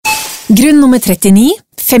Grunn nummer 39,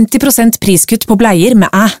 50% priskutt på bleier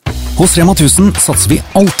med æ. Hos Rema 1000 satser vi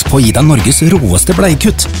alt på å gi deg Norges råeste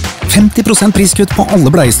bleiekutt. 50% priskutt på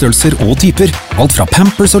alle bleiestørrelser og typer. Alt fra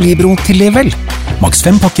Pampers og Libro til Level. Maks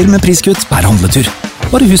 5 pakker med priskutt per handletur.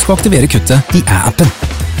 Bare husk å aktivere kuttet i æ-appen.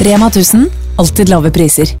 Rema 1000, alltid lave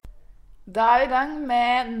priser. Da er vi i gang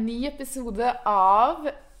med en ny episode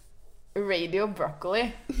av Radio Broccoli.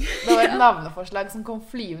 Det var et navneforslag som kom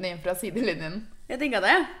flyvende inn fra sidelinjen. Jeg tenker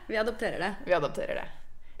det. Vi adopterer det. Vi adopterer det.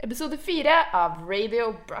 Episode 4 av Radio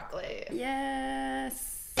Broccoli. Yes!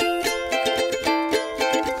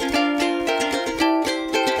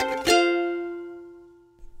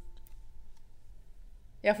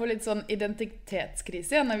 Jeg får litt sånn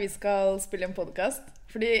identitetskrise når vi skal spille en podcast.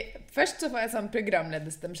 Fordi først så får jeg sånn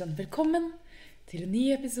programlederstemme sånn, velkommen til en ny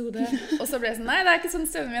episode. Og så ble jeg sånn, nei, det er ikke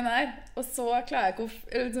sånn stemmen min er. Og så klarer jeg ikke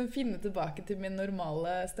å liksom, finne tilbake til min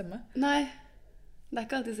normale stemme. Nei, det er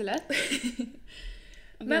ikke alltid så lett.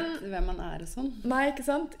 Men hvem man er og sånn. Nei, ikke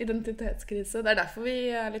sant? Identitetskrise. Det er derfor vi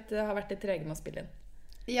har vært litt trege med å spille inn.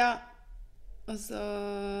 Ja, og så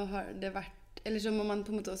har det vært, eller så må man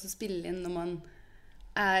på en måte også spille inn når man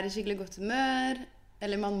er i skikkelig godt humør.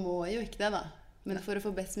 Eller man må jo ikke det da. Men for å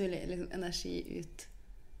få best mulig liksom, energi ut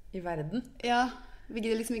i verden. Ja, vi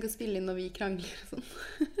gidder liksom ikke å spille inn når vi krangler og sånn.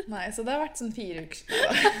 Nei, så det har vært sånn 4 uker.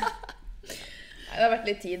 Det har vært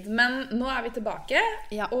litt tid, men nå er vi tilbake,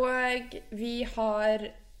 ja. Og vi har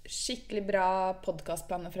skikkelig bra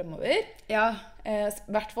podcastplaner fremover. Ja. I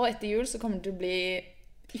hvert fall etter jul så kommer det til å bli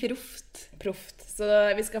proft. Så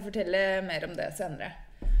vi skal fortelle mer om det senere.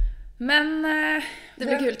 Men det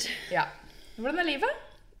blir kult. Ja. Hvordan er livet?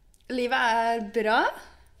 Livet er bra.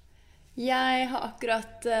 Jeg har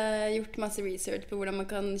akkurat gjort masse research på hvordan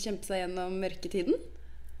man kan kjempe seg gjennom mørketiden.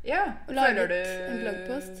 Ja, føler du en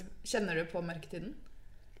bloggpost. Kjenner du på mørketiden?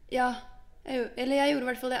 Ja, jeg gjorde i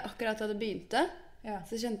hvert fall det akkurat da det begynte. Ja.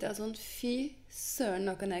 Så kjente jeg sånn, fy søren,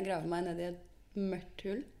 nå kan jeg grave meg ned i et mørkt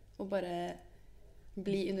hull og bare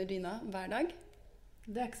bli under dyna hver dag.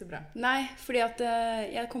 Det er ikke så bra. Nei, fordi at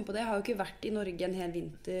jeg kom på det, jeg har jo ikke vært i Norge en hel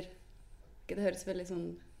vinter. Det høres veldig sånn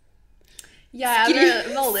jeg er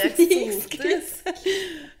veldig eksotisk.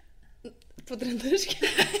 På trøndersk.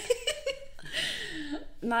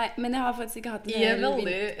 Nei, men jeg har faktisk ikke hatt en hel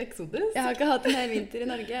eksotisk. Jeg har ikke hatt en hel vinter i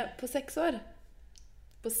Norge på 6 år.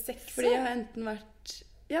 På 6 år? Fordi jeg har enten vært...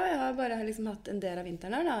 Ja, jeg har bare liksom hatt en del av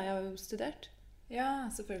vinteren her da. Jeg har jo studert. Ja,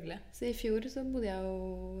 selvfølgelig. Så i fjor så bodde jeg jo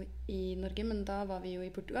i Norge, men da var vi jo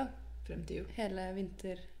i Portugal. Frem til jul. Hele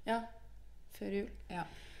vinter, ja, før jul. Ja.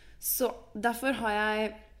 Så derfor har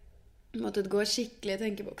jeg måttet gå skikkelig i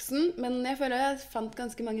tenkeboksen. Men jeg føler jeg fant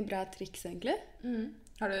ganske mange bra triks egentlig.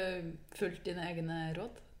 Har du fulgt dine egne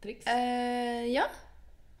råd, triks? Ja.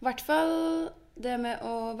 I hvert fall det med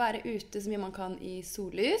å være ute så mye man kan i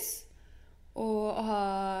sollys. Og å ha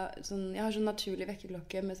sånn, jeg har sånn naturlig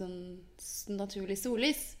vekkerklokke med sånn naturlig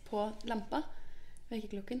sollys på lampa.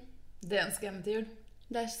 Vekkerklokken. Det ønsker jeg meg til jul.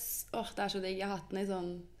 Det er så digg. Jeg har hatt den i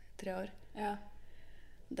sånn 3 år. Ja.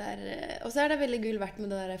 Og så er det veldig gull verdt med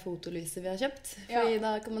det der fotolyset vi har kjøpt. Fordi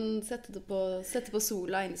da kan man sette på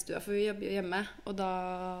sola inne i stua, for vi jobber jo hjemme. Og da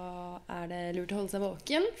er det lurt å holde seg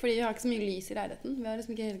våken, fordi vi har ikke så mye lys i leiligheten. Vi har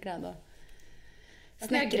liksom ikke helt greid å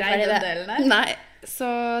snekre ferdig det. Delen der. Nei, så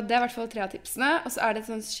det er i hvert fall 3 av tipsene. Og så er det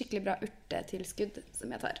et sånn skikkelig bra urtetilskudd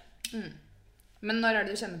som jeg tar. Men når er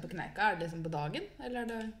det du kjenner på kneika? Er det liksom på dagen, eller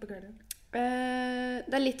er det på kvelden?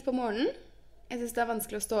 Det er litt på morgenen. Jeg synes det er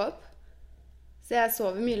vanskelig å stå opp. Så jeg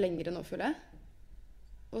sover mye lengre nå, føler jeg.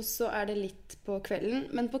 Og så er det litt på kvelden.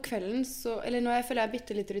 Men på kvelden så... Eller nå føler jeg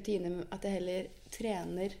bytter litt rutine med at jeg heller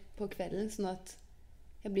trener på kvelden, sånn at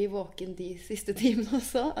jeg blir våken de siste timene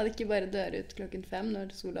også. At jeg ikke bare dør ut 5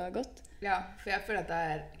 når sola har gått. Ja, for jeg føler at det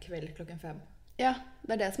er kveld 5. Ja,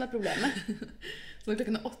 det er det som er problemet. Så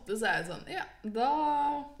når 8 så er jeg sånn, ja, da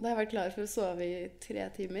har jeg vært klar for å sove i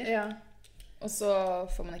 3 timer. Ja. Og så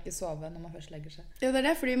får man ikke sove når man først legger seg. Ja, det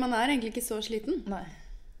er det, fordi man er egentlig ikke så sliten. Nei.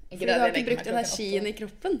 Fordi du har ikke brukt energien i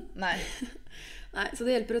kroppen. Nei. Nei, så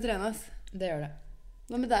det hjelper å trene oss. Det gjør det.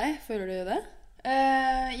 Hva med deg? Føler du det?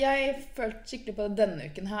 Jeg følte skikkelig på det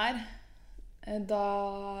denne uken her. På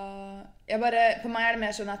meg er det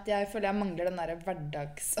mer sånn at jeg føler jeg mangler den der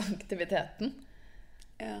hverdagsaktiviteten.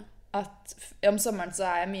 Ja. At om sommeren så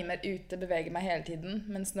er jeg mye mer ute, beveger meg hele tiden,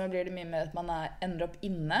 mens nå blir det mye mer at man ender opp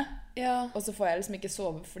inne. Ja. Og så får jeg liksom ikke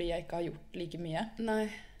sove fordi jeg ikke har gjort like mye. Nei,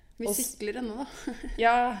 vi sykler ennå da.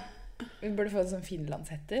 Ja, vi burde få en sånn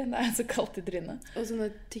finlandshetter. Det er så kaldt i trynet. Og sånne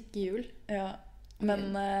tykke hjul. Ja,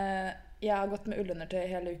 men jeg har gått med ullundertøy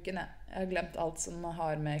hele uken. Jeg har glemt alt som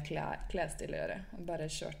har med klesstil å gjøre, og bare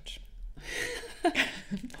kjørt.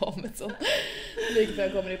 På med sånn. Like før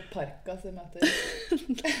jeg kommer i parka, så jeg møter.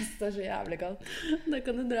 Det så jævlig kaldt. Da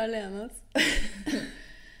kan du dra alene, altså.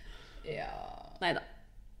 Ja. Neida.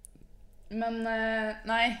 Men,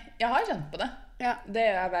 nei, jeg har kjent på det. Ja. Det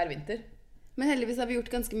gjør jeg hver vinter. Men heldigvis har vi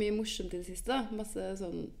gjort ganske mye morsomt i det siste, da. Masse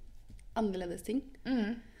sånn annerledes ting.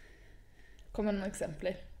 Kommer noen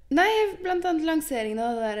eksempler? Nei, blant annet lanseringen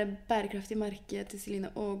av det der bærekraftige merket til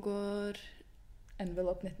Celine Aagaard.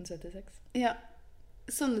 Envelope 1976. Ja,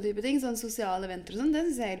 sånne type ting, sånn sosiale eventer og sånn, det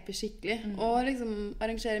synes jeg hjelper skikkelig. Og liksom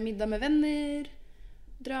arrangere middag med venner,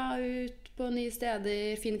 dra ut på nye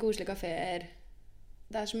steder, finne koselige kaféer.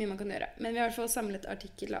 Det er så mye man kan gjøre. Men vi har i hvert fall samlet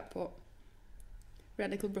artikkel da, på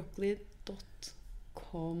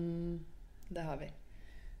radicalbroccoli.com. Det har vi.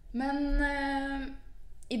 Men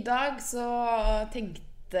i dag så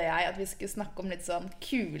tenkte jeg at vi skulle snakke om litt sånn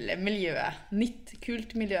kule miljønytt.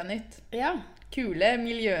 Kult miljønytt. Ja. Kule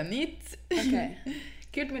miljønytt. Ok.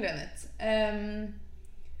 Kult miljønytt.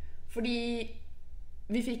 Fordi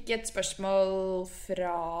vi fikk et spørsmål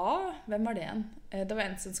fra... Hvem var det igjen? Det var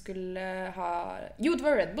en som skulle ha... Jo, det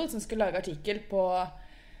var Red Bull som skulle lage artikkel på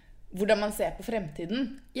hvordan man ser på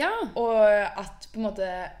fremtiden. Ja. Og at på en måte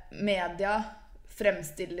media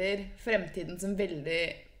fremstiller fremtiden som veldig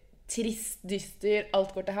trist, dyster,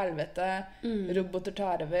 alt går til helvete, roboter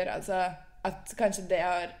tar over. Altså at kanskje det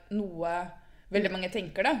er noe veldig mange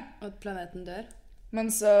tenker da. Og at planeten dør. Men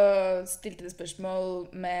så stilte det spørsmål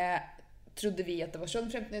med, trodde vi at det var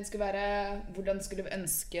sånn fremtiden skulle være, hvordan skulle vi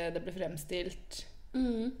ønske det ble fremstilt.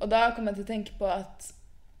 Og da kom jeg til å tenke på at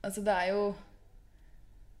altså det er jo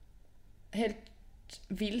helt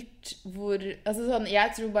vilt hvor, altså sånn,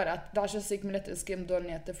 jeg tror bare at det er så sykt mye lettere å skrive om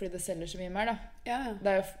dårlige nyheter fordi det selger så mye mer da. Ja. Det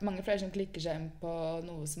er jo mange flere som klikker seg inn på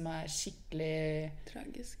noe som er skikkelig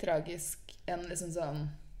tragisk enn liksom sånn,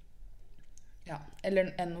 ja,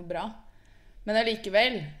 eller enn noe bra. Men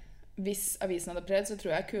allikevel, hvis avisen hadde prøvd, så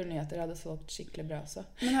tror jeg kule nyheter hadde solgt skikkelig bra også.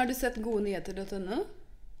 Men har du sett godenyheter.no?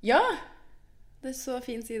 Ja! Det er så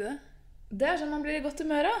fin side. Det er sånn man blir i godt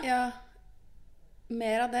humør av. Ja.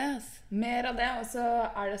 Mer av det, altså. Mer av det, og så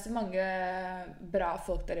er det så mange bra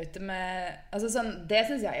folk der ute med... Altså sånn, det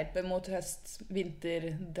synes jeg hjelper mot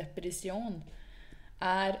vinterdepresjon,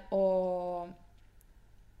 er å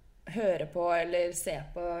høre på eller se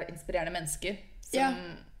på inspirerende mennesker som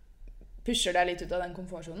pusher deg litt ut av den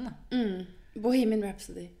komfortsonen. Da. Bohemian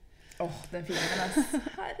Rhapsody. Den filmen, altså.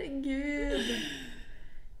 Herregud!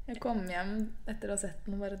 Jeg kom hjem etter å ha sett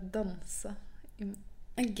den og bare dansa.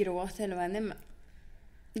 Jeg gråt hele veien hjemme.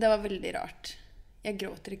 Det var veldig rart. Jeg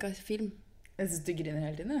gråter ikke av film. Jeg synes du griner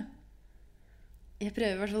hele tiden, ja. Jeg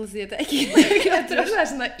prøver i hvert fall å si at jeg ikke griner. Jeg tror det er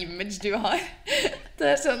sånn der image du har. Det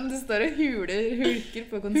er sånn, du står og hulker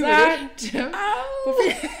på konsert.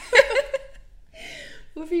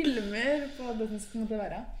 På filmer, på det som skal måtte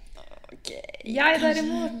være. Okay. Jeg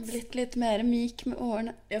derimot blitt litt mer myk med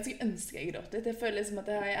årene. Jeg skulle ønske jeg gråt litt. Jeg føler liksom at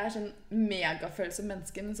jeg er sånn megafølsom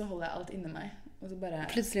menneske, men så holder jeg alt inni meg. Og så bare...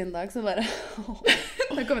 Plutselig en dag så bare...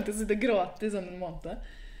 Jeg kommer til å sitte og gråte i sånn en måned.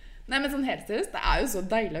 Nei, men sånn helt seriøst, det er jo så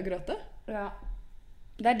deilig å gråte. Ja.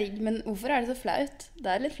 Det er digg, men hvorfor er det så flaut? Det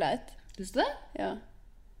er litt flaut. Synes du det? Ja.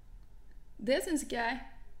 Det synes ikke jeg.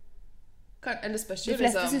 Eller spørs jo liksom... De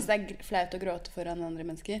fleste liksom... synes det er flaut å gråte foran andre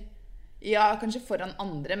mennesker. Ja, kanskje foran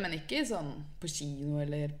andre, men ikke sånn på kino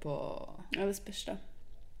eller på... Ja, det spørs da.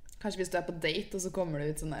 Kanskje hvis du er på date, og så kommer du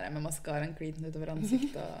ut sånn der med mascaraen kliten utover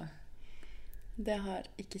ansiktet og... Det har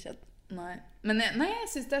ikke skjedd. Nei. Men jeg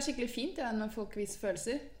synes det er skikkelig fint når folk viser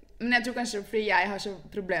følelser. Men jeg tror kanskje fordi jeg har så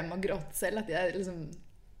problem med å gråte selv, at jeg liksom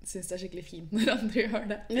synes det er skikkelig fint når andre gjør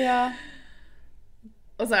det. Ja.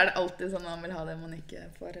 Og så er det alltid sånn man vil ha det man ikke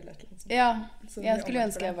får. Eller noe sånt. Ja, jeg skulle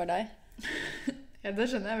ønske jeg var deg. Ja, det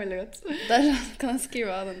skjønner jeg veldig godt. Der kan jeg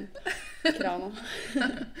skrive av den krana.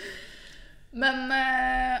 Men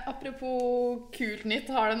apropos kult nytt,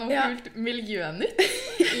 har du noe kult miljønytt?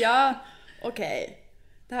 Ja. Ok,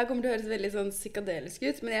 det her kommer til å høres veldig sånn psykadelisk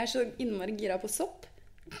ut, men jeg er så innmari gira på sopp.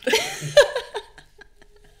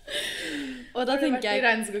 Og da tenker jeg...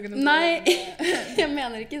 Nei, jeg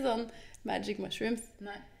mener ikke sånn magic mushrooms.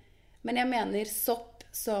 Nei. Men jeg mener sopp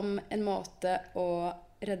som en måte å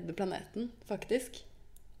redde planeten, faktisk.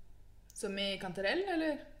 Som i kantarell,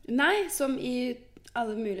 eller? Nei, som i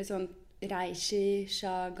alle mulige sånn reishi,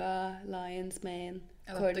 shaga, lion's mane,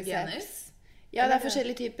 cordyceps. Ja, det er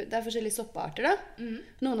forskjellige typer, det er forskjellige sopparter da.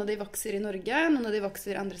 Noen av de vokser i Norge, noen av de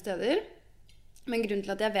vokser andre steder. Men grunnen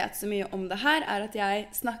til at jeg vet så mye om det her, er at jeg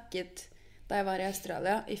snakket, da jeg var i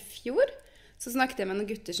Australia i fjor, så snakket jeg med noen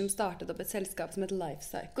gutter som startet opp et selskap som heter Life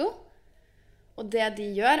Cycle. Og det de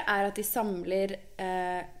gjør at de samler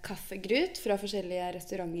kaffegrut fra forskjellige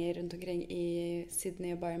restauranter rundt omkring i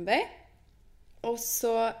Sydney og Byron Bay. Og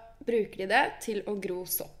så bruker de det til å gro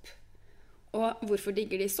sopp. Og hvorfor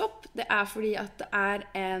digger de sopp? Det fordi at det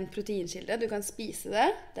en proteinkilde. Du kan spise det.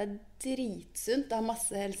 Det dritsunt. Det har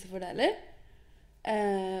masse helsefordeler.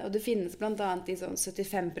 Og det finnes blant annet i sånn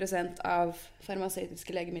 75% av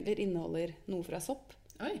farmasøytiske legemidler inneholder noe fra sopp.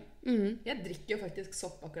 Oi, jeg drikker jo faktisk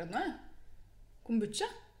sopp akkurat nå. Kombucha.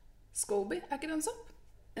 Scoby, ikke det en sopp?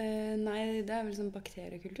 Nei, det vel sånn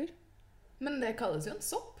bakteriekultur. Men det kalles jo en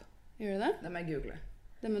sopp. Gjør det det? Det må jeg google.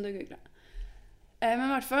 Det må du google. Men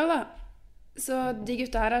i hvert fall da, så de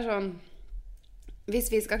gutta her sånn,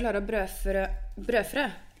 hvis vi skal klare å brødfrø,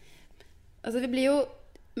 altså vi blir jo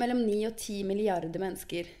mellom 9 og 10 milliarder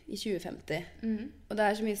mennesker i 2050. Og det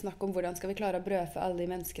så mye snakk om hvordan skal vi klare å brødfø alle de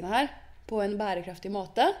menneskene her på en bærekraftig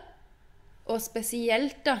måte. Og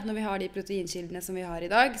spesielt da, når vi har de proteinkildene som vi har i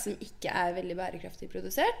dag, som ikke veldig bærekraftig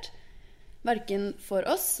produsert, hverken for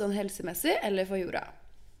oss, sånn helsemessig, eller for jorda.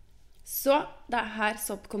 Så det her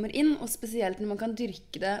sopp kommer inn, og spesielt når man kan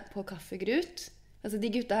dyrke det på kaffegrut. Altså de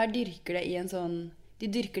gutta her dyrker det de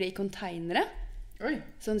dyrker det i konteinere. Oi.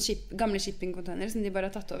 Sånn gamle shipping-containere som de bare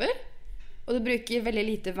har tatt over. Og det bruker veldig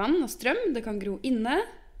lite vann og strøm, det kan gro inne.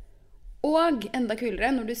 Og enda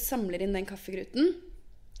kulere, når du samler inn den kaffegruten,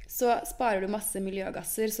 så sparer du masse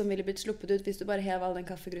miljøgasser som ville blitt sluppet ut hvis du bare hev all den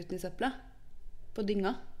kaffegruten i søpla. På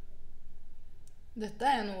dynga.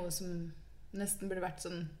 Dette noe som nesten burde vært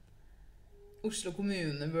sånn Oslo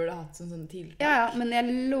kommune burde hatt sånn tiltak. Ja, men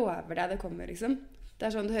jeg lover deg det kommer, liksom.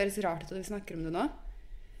 Det sånn, det høres rart ut at vi snakker om det nå.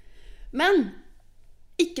 Men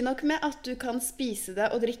ikke nok med at du kan spise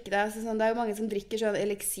det og drikke det. Altså, sånn, det jo mange som drikker sånn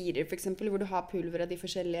eliksirer, for eksempel, hvor du har pulver av de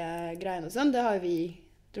forskjellige greiene og sånn. Det har vi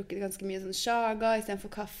drukket ganske mye sånn shaga i stedet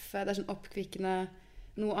for kaffe. Det sånn oppkvikkende,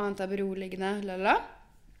 noe annet beroligende, lala.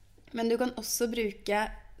 Men du kan også bruke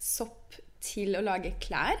sopp til å lage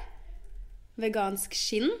klær. Vegansk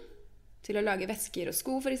skinn. Til å lage vesker og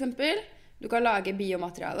sko, for eksempel. Du kan lage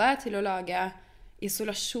biomateriale til å lage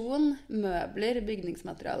isolasjon, møbler,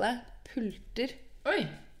 bygningsmateriale, pulter. Oi!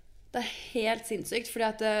 Det helt sinnssykt, fordi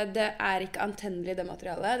at det ikke antennelig det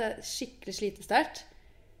materialet. Det skikkelig slitesterkt.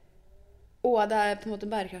 Og det på en måte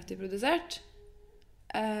bærekraftig produsert.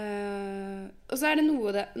 Og så det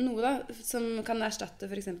noe da, som kan erstatte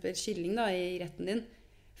for eksempel kylling da, i retten din.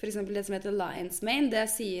 For eksempel det som heter lion's mane, det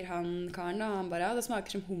sier han karen da, han bare, det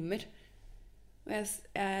smaker som hummer. Og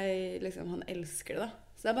liksom, han elsker det da.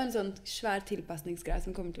 Så det bare en sånn svær tilpasningsgreie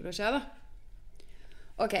som kommer til å skje da.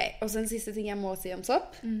 Ok, og så en siste ting jeg må si om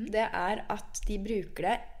sopp, det at de bruker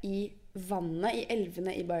det i vannet, i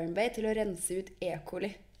elvene i Byron Bay, til å rense ut E. coli.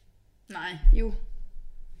 Nei. Jo.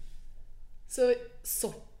 Så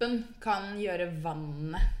soppen kan gjøre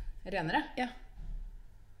vannet renere? Ja.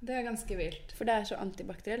 Det ganske vilt. For det så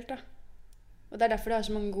antibakterielt da. Og det derfor det har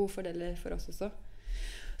så mange gode fordeler for oss også.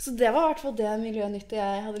 Så det var i hvert fall det miljønyttet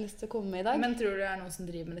jeg hadde lyst til å komme med i dag. Men tror du det noen som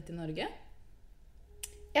driver med dette i Norge?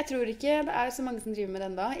 Jeg tror ikke det så mange som driver med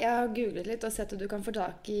den da. Jeg har googlet litt og sett at du kan få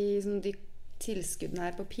tak i sånn, de tilskuddene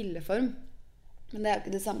her på pilleform. Men det jo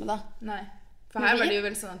ikke det samme da. Nei. For her var det jo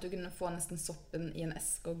vel sånn at du kunne få nesten soppen i en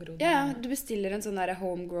eske og gro den. Ja, du bestiller en sånn der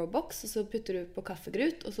home grow box, og så putter du på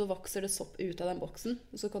kaffegrut, og så vokser det sopp ut av den boksen,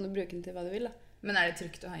 og så kan du bruke den til hva du vil da. Men det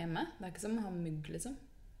trygt å ha hjemme? Det ikke som å ha mugg liksom?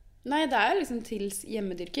 Nei, det jo liksom til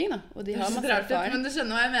hjemmedyrking da, og de har masse erfaring. Men du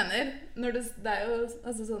skjønner hva jeg mener. Når det jo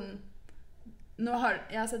altså sånn...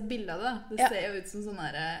 jeg har sett bilder av det da. Det ser jo ut som sånn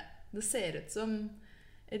her... Det ser ut som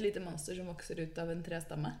et lite monster som vokser ut av en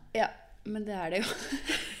trestamme. Ja, men det det jo.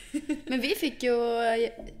 Men vi fikk jo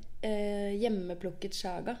hjemmeplukket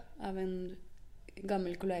shaga av en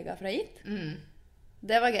gammel kollega fra hit.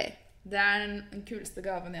 Det var gøy. Det den kuleste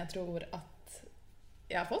gaven jeg tror at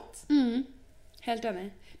jeg har fått. Helt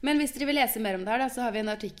enig. Men hvis dere vil lese mer om det her da, så har vi en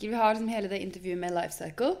artikkel. Vi har liksom hele det intervjuet med Life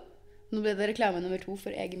Cycle. Nå ble det reklame nummer 2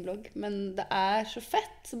 for egen blogg, men det så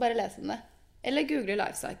fett, så bare les om det. Eller google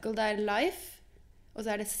Life Cycle. Det Life, og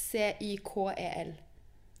så det CYKEL.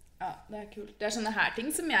 Ja, det kult. Det sånne her ting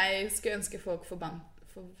som jeg skulle ønske folk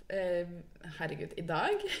herregud, i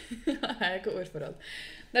dag har jeg ikke ordforhold.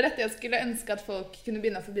 Det dette jeg skulle ønske at folk kunne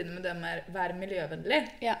begynne å forbinde med det med å være miljøvennlig.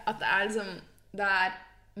 Ja. At det liksom, det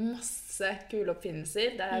masse kule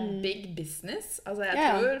oppfinnelser. Det big business. Altså jeg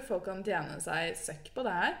tror folk kan tjene seg søkk på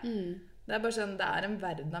det her. Det bare sånn, det en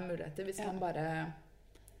verden av muligheter hvis man bare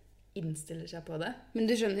innstiller seg på det. Men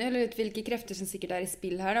du skjønner jo litt hvilke krefter som sikkert i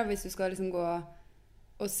spill her da, hvis du skal liksom gå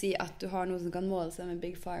og si at du har noe som kan måle seg med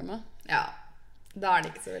Big Pharma. Ja, da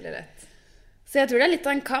det ikke så veldig lett. Så jeg tror det litt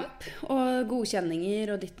av en kamp, og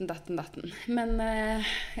godkjenninger og ditten, datten. Men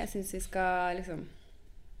jeg synes vi skal liksom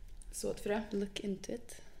Så et frø. look into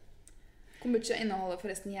it. Kombucha inneholder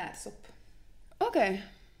forresten gjærsopp. Ok.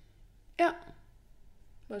 Ja.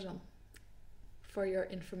 Bare sånn. For your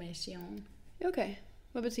information. Ok.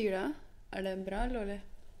 Hva betyr det? Er det bra eller dårlig?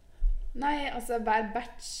 Nei, altså hver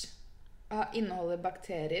batch inneholder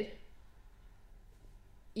bakterier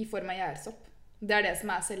i form av gjærsopp. Det er det som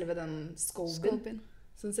er selve den skolben.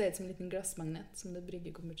 Som ser ut som en liten glassmagnet som det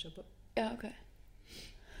brygger kombucha på. Ja, ok.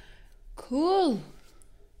 Cool!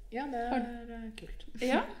 Ja, det er kult.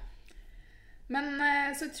 Ja. Men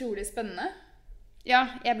så utrolig spennende. Ja,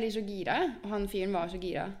 jeg blir så gira, og han fyren var så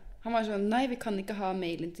gira. Han var sånn, nei, vi kan ikke ha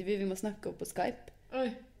mailintervju, vi må snakke opp på Skype.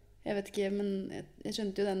 Oi. Jeg vet ikke, men jeg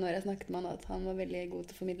skjønte jo det når jeg snakket med han, at han var veldig god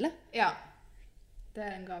til å formidle. Ja, det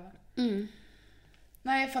er en gave.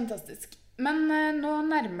 Nei, fantastisk. Men nå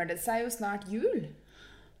nærmer det seg jo snart jul.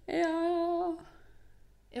 Ja.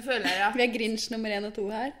 Jeg føler at Vi er Grinch nummer 1 og 2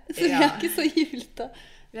 her, så vi Ja. er ikke så julete.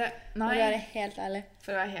 Nei, For å være helt ærlig.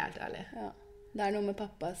 for å være helt ærlig. Ja. Det er noe med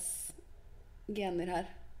pappas gener her.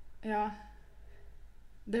 Ja.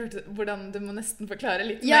 Det hørte, hvordan du må nesten forklare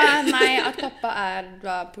litt Ja, mer. nei, at pappa er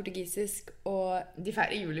da portugisisk og De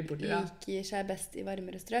feirer jul i Portugal. liker seg best i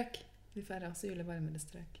varmere strøk. De feirer også jul i varmere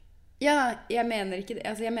strøk. Ja, jeg mener ikke det.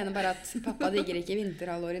 Altså, jeg mener bare at pappa digger ikke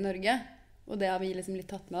vinterhalvår i Norge. Og det har vi liksom litt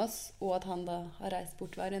tatt med oss. Og at han da har reist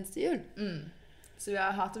bort hver eneste jul. Så vi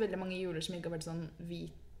har hatt veldig mange juler som ikke har vært sånn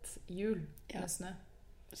hvit jul Ja. med snø.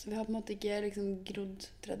 Så vi har på en måte ikke liksom grodd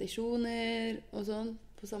tradisjoner og sånn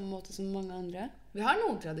på samme måte som mange andre. Vi har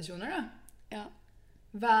noen tradisjoner da. Ja,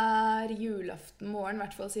 Hver julaften morgen, i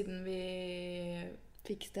hvert fall siden vi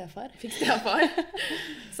fikk stefar. fikk stefar.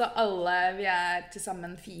 Så alle, vi er til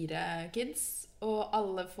sammen 4 kids, og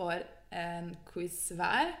alle får en quiz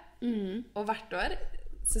hver. Og hvert år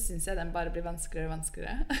så synes jeg den bare blir vanskeligere og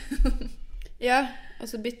vanskeligere. Ja, og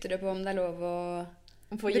så bytter det på om det er lov å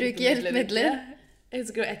Få bruke hjelpemidler. Jeg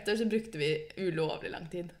husker jo 1 år så brukte vi ulovlig lang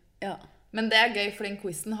tid. Ja. Men det er gøy, for den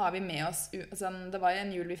quizen har vi med oss. Det var jo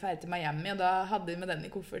en jul vi feiret i Miami, og da hadde vi med den i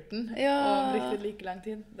kofferten. Ja. Og brukte like lang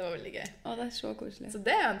tid. Det var veldig gøy. Å, det er så koselig. Så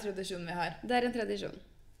det er en tradisjon vi har. Det er en tradisjon.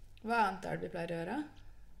 Hva annet er det vi pleier å gjøre?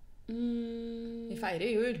 Vi feirer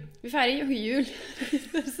jul. Vi feirer jo jul.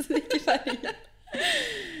 Så vi ikke feirer jul.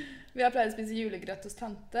 Vi har pleid å spise julegrøt hos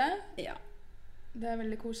tante. Ja. Det er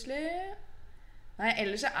veldig koselig. Nei,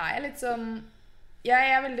 ellers så er jeg litt sånn Jeg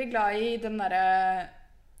er veldig glad i den derre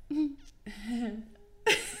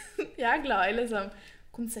Jeg er glad i liksom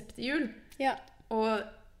konseptet jul Ja. og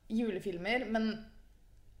julefilmer, men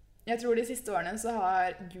jeg tror de siste årene så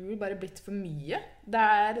har jul bare blitt for mye. Det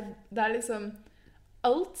er liksom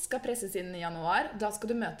alt skal presses inn i januar. Da skal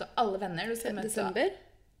du møte alle venner. Du skal møte Desember?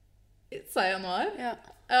 Sa jeg januar? Ja.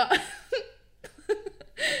 Ja.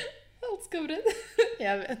 Alt skal bredd.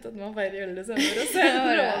 Jeg vet at man feirer jul i desember, og så er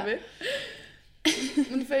det over.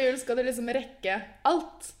 Men før jul skal du liksom rekke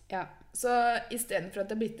alt. Ja. Så i stedet for at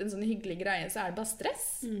det har blitt en sånn hyggelig greie, så er det bare stress.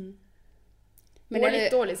 Men Og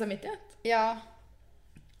litt dårlig samvittighet. Ja.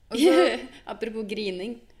 Og så, Apropos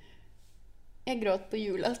grining. Jeg gråt på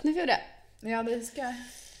julaften i fjor, jeg. ja, det husker jeg.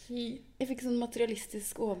 Jeg fikk sånn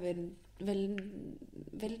materialistisk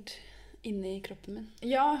overveld inni kroppen min.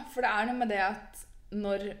 Ja, for det er noe med det at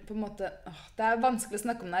når på en måte det er vanskelig å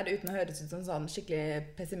snakke om det her uten å høres ut som sånn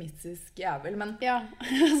skikkelig pessimistisk jævel, men Ja,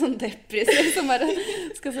 sånn depressiv som bare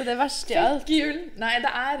skal se det verste i alt. fuck jul. Nei,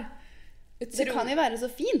 det er Det kan jo være så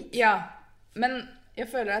fint. Ja, men jeg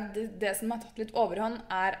føler at det som har tatt litt overhånd,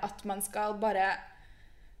 er at man skal bare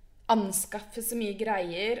anskaffe så mye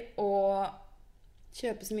greier og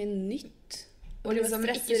Kjøpe så mye nytt. Og liksom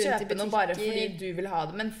stresse ikke rundt i kjøpe noe bare butikker. fordi du vil ha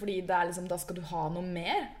det, men fordi det er liksom, da skal du ha noe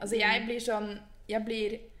mer. Altså jeg blir sånn, jeg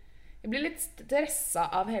blir litt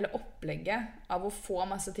stresset av hele opplegget, av å få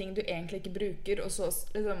masse ting du egentlig ikke bruker, og så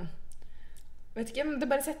liksom, vet ikke, men det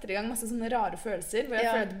bare setter i gang masse sånne rare følelser, hvor jeg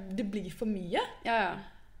Ja. føler at det blir for mye. Ja, ja.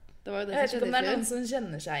 Det var jo det Jeg vet som ikke om det skjedde er i noen fjor. som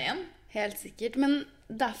kjenner seg igjen. Helt sikkert. Men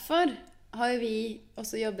derfor har jo vi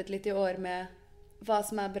også jobbet litt i år med hva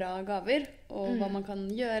som er bra gaver, og hva man kan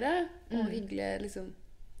gjøre, og hyggelig liksom,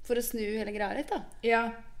 for å snu hele greia litt da. Ja,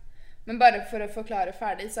 men bare for å forklare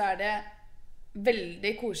ferdig, så er det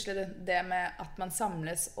veldig koselig det med at man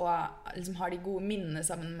samles og liksom har de gode minnene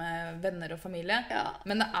sammen med venner og familie. Ja.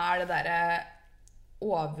 Men det er det der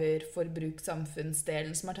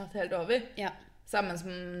overforbrukssamfunnsdelen som har tatt helt over. Ja. Sammen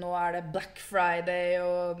som nå er det Black Friday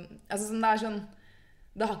og altså sånn, det er sånn,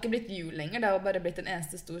 det har ikke blitt jul lenger, det har bare blitt en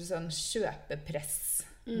eneste stor sånn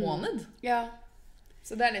kjøpepress-måned. Ja.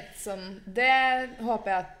 Så det er litt sånn, det håper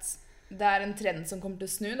jeg at det er en trend som kommer til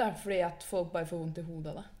å snu, da, fordi at folk bare får vondt i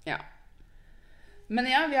hodet av det. Ja. Men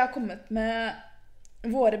ja, vi har kommet med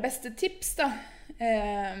våre beste tips, da.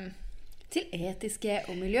 Til etiske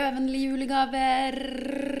og miljøvennlige julegaver.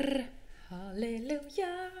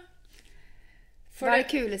 Halleluja. Hva er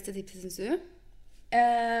det kuleste tipset, synes du?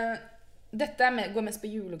 Dette går mest på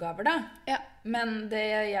julegaver, da. Ja. Men det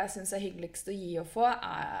jeg synes er hyggeligst å gi og få,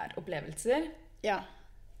 er opplevelser. Ja.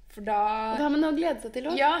 For da... Og da har man noe å glede seg til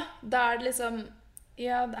også. Ja, da er det liksom...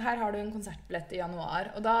 Ja, her har du en konsertbillett i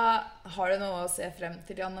januar, og da har du noe å se frem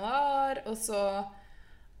til i januar, og så...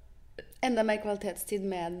 Enda mer kvalitetstid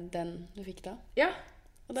med den du fikk da. Ja.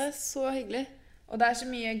 Og det er så hyggelig. Og det er så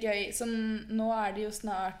mye gøy. Sånn, nå er det jo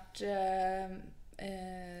snart...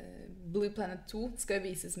 Blue Planet 2 skal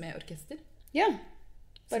vises med orkester. Ja.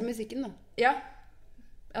 Bare musikken da. Ja.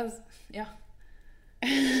 Altså, ja.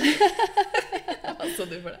 Hva så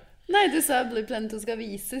du for det? Nei, du sa Blue Planet 2 skal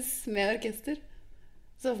vises med orkester.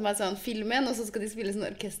 Så for meg sånn filmen, og så skal de spille sånn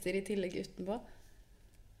orkester i tillegg utenpå.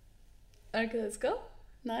 Er det ikke det det skal?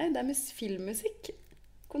 Nei, det er filmmusikk.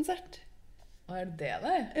 Konsert. Og er det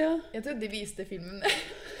der? Ja. Jeg trodde de viste filmen.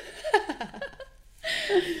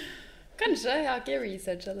 Kanskje, jeg har ikke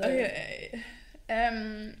researchet det. Okay.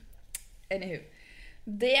 Anywho.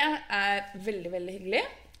 Det er veldig, veldig hyggelig.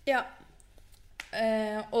 Ja.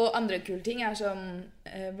 Og andre kule ting er sånn,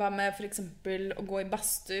 hva med for eksempel å gå i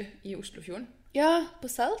Beste i Oslofjorden? Ja, på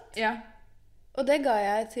Salt. Ja. Og det ga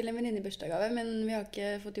jeg til en venninne i bursdagsgave, men vi har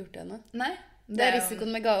ikke fått gjort det ennå. Nei. Det er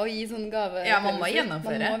risikoen med å gi sånn gave. Ja, man må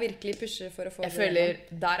gjennomføre. Man må virkelig pushe for å få jeg føler,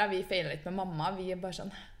 der har vi feilet litt med mamma. Vi er bare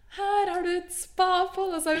sånn, her har du et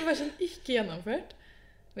spa-opphold, og så har vi bare sånn ikke gjennomført.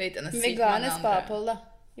 Vi ga henne spa-opphold da,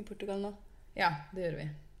 i Portugal nå. Ja, det gjør vi.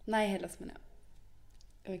 Nei, Hellas, men ja.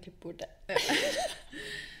 Jeg vil klippe bort det.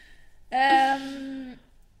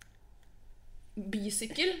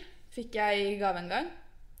 Bysykkel fikk jeg i gave en gang.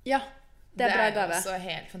 Ja, det er bra gave. Det er også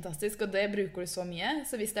helt fantastisk, og det bruker du så mye.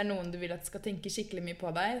 Så hvis det er noen du vil at skal tenke skikkelig mye på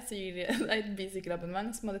deg, så gir de deg et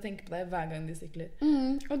bysykkelabonnement, så må du tenke på deg hver gang de sykler.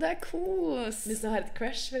 Og det er kos. Hvis du har et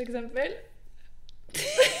crush, for eksempel.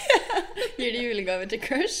 Gir de julegaver til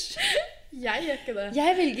crush? Jeg gjør ikke det.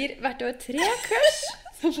 Jeg velger hvert år 3 crush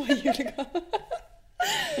som får julegave.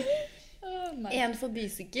 En for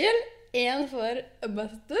bysykkel, en for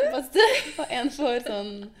Beste, og en for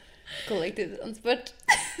sånn kollektivtransport.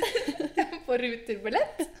 For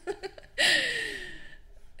ruterbillett.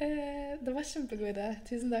 Det var kjempegod idé.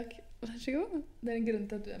 Tusen takk. Vær så god. Det er en grunn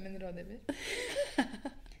til at du er min rådgiver.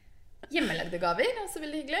 Hjemmelagde gaver, også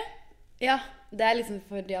veldig hyggelig. Ja, det er liksom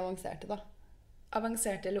for de avanserte da.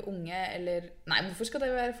 Avanserte eller unge, eller... Nei, hvorfor skal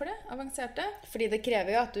det være for det? Avanserte? Fordi det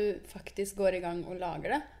krever jo at du faktisk går i gang og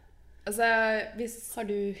lager det. Altså, hvis... Har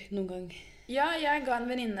du noen gang... Ja, jeg ga en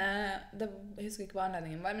venninne... Jeg husker ikke hva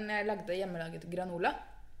anledningen var, men jeg lagde hjemmelaget granola.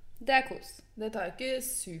 Det er kos. Det tar jo ikke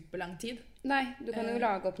superlang tid. Nei, du kan jo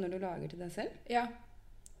lage opp når du lager til deg selv. Ja.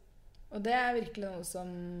 Og det er virkelig noe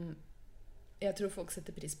som jeg tror folk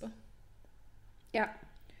setter pris på. Ja.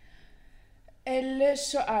 Eller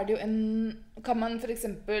så er det jo kan man for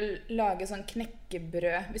eksempel lage sånn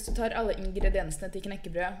knekkebrød. Hvis du tar alle ingrediensene til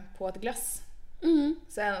knekkebrød på et glass,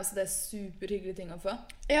 så er det også det superhyggelige ting å få.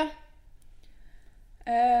 Ja.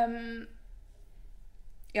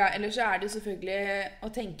 Ja, eller så er det jo selvfølgelig å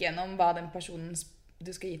tenke gjennom hva den personen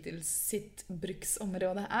du skal gi til sitt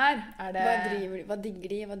bruksområde er. Hva digger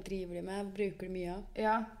de? Hva driver de med? Hva bruker de mye av?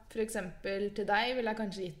 Ja, for eksempel til deg vil jeg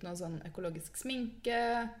kanskje gitt noe sånn økologisk sminke.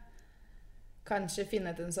 Kanskje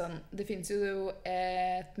finne en sånn... Det finnes jo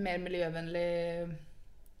et mer miljøvennlig...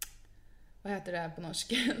 Hva heter det på norsk?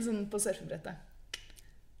 Sånn på surfebrettet.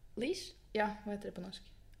 Leash? Ja, hva heter det på norsk?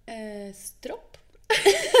 Stropp?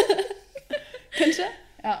 Kanskje?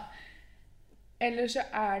 Ja. Eller så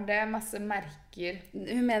er det masse merker.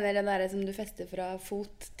 Hun mener det der som du fester fra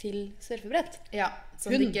fot til surfebrett? Ja.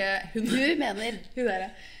 Hun mener. Hun er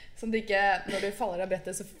det. Sånn at ikke, når du faller av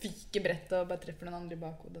brettet, så fyker brettet og bare treffer noen andre i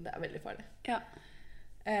bakhodet. Det er veldig farlig. Ja.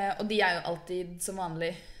 Og de er jo alltid som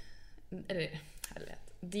vanlig... Eller,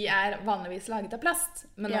 herlighet. De er vanligvis laget av plast.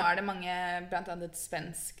 Men nå er det mange, blant annet et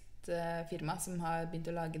svenskt firma, som har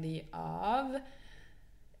begynt å lage de av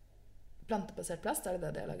plantebasert plast. Er det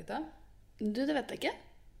det de har laget av? Du, det vet jeg ikke.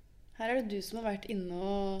 Her er det du som har vært inne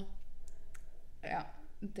og... Ja,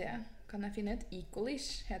 det kan jeg finne ut.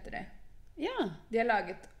 Ecolish heter det. Ja. De er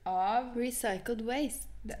laget av... Recycled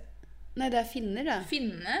waste. Nei, det er finner, da.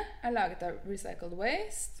 Finne er laget av recycled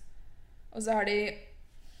waste. Og så har de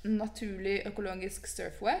naturlig økologisk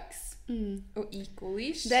surfwax og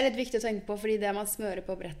ecolish. Det er litt viktig å tenke på, fordi det man smører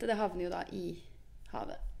på brettet, det havner jo da i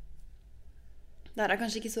havet. Det er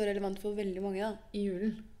kanskje ikke så relevant for veldig mange da. I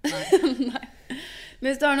julen. Nei. Men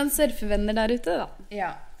hvis du har noen surfevenner der ute da,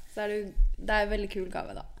 Ja. så er det er en veldig kul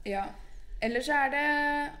gave da. Ja. Ellers er det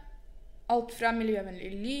alt fra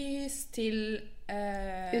miljøvennlig lys til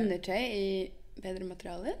Undertøy i bedre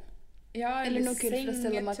materialer. ja, eller noe kult fra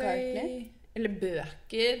Stella McCartney. Eller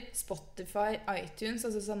bøker, Spotify, iTunes,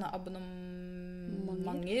 altså sånne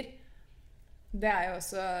abonnementer. Det er jo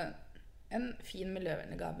også en fin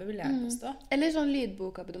miljøvennlig gave, vil jeg påstå. Eller sånn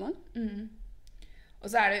lydbokabonnement. Og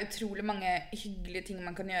så er det utrolig mange hyggelige ting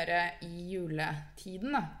man kan gjøre i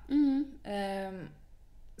juletiden, da.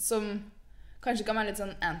 Som kanskje kan være litt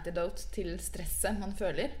sånn antidote til stresset man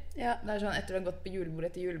føler. Ja. Det er sånn, etter du har gått på julebord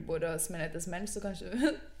etter julebord og smell etter smell, så kanskje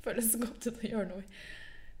det føles godt ut å gjøre noe.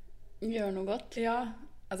 Gjør noe godt. Ja,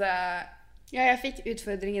 altså... Ja, jeg fikk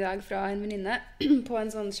utfordring i dag fra en venninne på en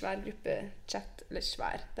sånn svær gruppechat, eller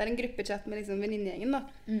svær. Det er en gruppechat med liksom venninnegjengen da.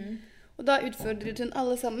 Og da utfordret hun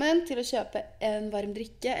alle sammen til å kjøpe en varm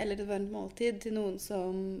drikke eller et varmt måltid til noen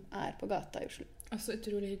som er på gata i Oslo. Altså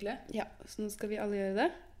utrolig hyggelig. Ja, så nå skal vi alle gjøre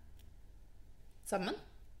det. Sammen?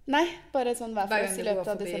 Nei, bare sånn hver for Hver gang oss i du går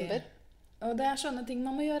løpet av forbi. desember. Og det er sånne ting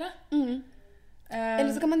man må gjøre.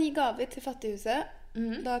 Eller så kan man gi gaver til fattighuset.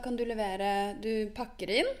 Da kan du levere, du pakker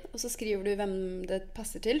inn, og så skriver du hvem det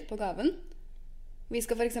passer til på gaven. Vi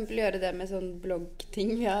skal for eksempel gjøre det med sånn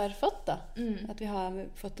bloggting vi har fått da. At vi har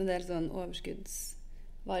fått en del sånn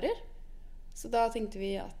overskuddsvarer. Så da tenkte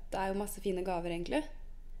vi at det er jo masse fine gaver egentlig,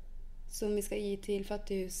 som vi skal gi til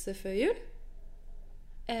fattighuset før jul.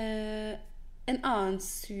 En annen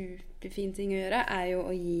superfin ting å gjøre er jo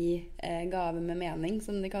å gi gave med mening,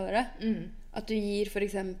 som de kaller det. At du gir for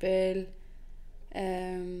eksempel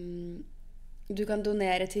du kan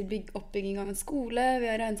donere til oppbygging av en skole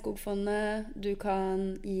via Regnskogfondet. Du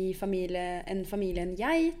kan gi en familie en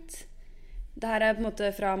geit. Dette er på en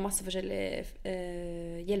måte fra masse forskjellige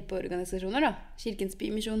hjelpeorganisasjoner da. Kirkens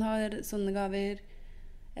Bymisjon har sånne gaver.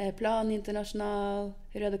 Plan International,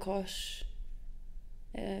 Røde Kors,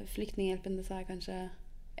 Flyktninghjelpen, det sa jeg kanskje.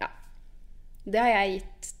 Ja. Det har jeg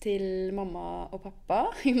gitt til mamma og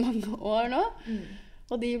pappa i mange år nå.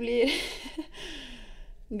 Og de blir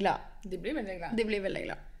glad. De blir veldig glad. De blir veldig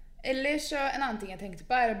glad. Ellers så en annen ting jeg tenkte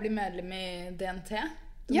på er å bli medlem i DNT,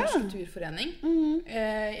 Den Norske Turforening.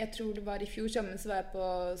 Jeg tror det var i fjor sommer så var jeg på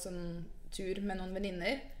sånn tur med noen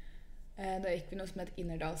venninner. Da gikk vi noe som het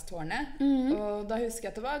Innerdalstårnet. Og da husker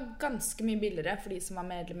jeg at det var ganske mye billigere for de som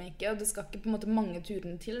var medlem ikke. Og det skal ikke på en måte mange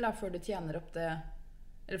turene til da, før du tjener opp det,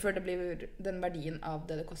 eller før det blir den verdien av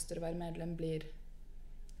det koster å være medlem blir.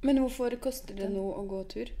 Men hvorfor koster det noe å gå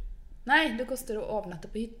tur? Nei, det koster å overnatte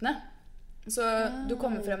på hyttene. Så du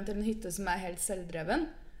kommer frem til en hytte som er helt selvdreven.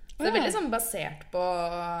 Så det er veldig sånn basert på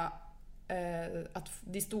at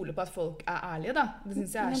de stoler på at folk er ærlige da. Det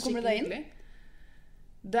synes jeg er skikkelig hyggelig.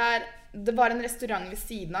 Det var en restaurant ved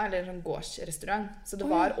siden av, eller en sånn gårdsrestaurant. Så det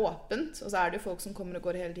var åpent, og så er det jo folk som kommer og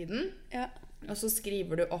går hele tiden. Og så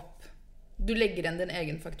skriver du opp. Du legger igjen din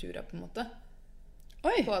egen faktura på en måte.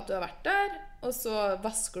 På at du har vært der, og så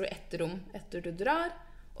vasker du ett rom etter du drar.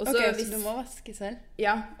 Og så så du må vaske selv?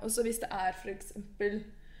 Ja, og så hvis det er for eksempel,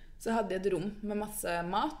 så hadde jeg et rom med masse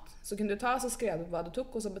mat, så kunne du ta, så skrev du hva du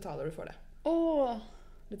tok, og så betaler du for det.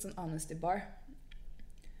 Litt sånn honesty bar.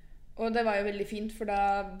 Og det var jo veldig fint, for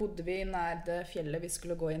da bodde vi nær det fjellet vi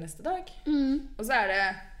skulle gå i neste dag. Og så er det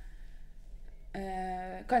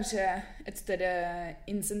kanskje et større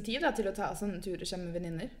insentiv da, til å ta sånne turer sammen med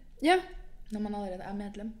venninner. Ja. Når man allerede er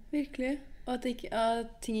medlem. Virkelig. Og at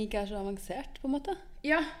ting ikke er så avansert, på en måte.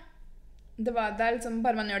 Ja. Det er liksom,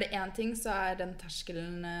 bare man gjør det én ting, så er den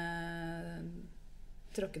terskelen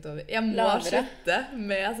tråkket over. Jeg må slutte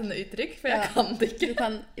med sånne uttrykk, for jeg kan det ikke. Du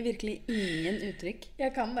kan virkelig ingen uttrykk.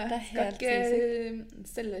 Jeg kan det. Det er helt skal ikke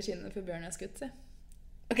selge skinnet for bjørn jeg skutt, si.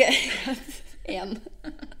 Ok, en.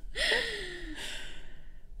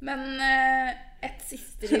 Men et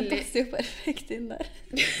siste lille... Det passer jo perfekt inn der.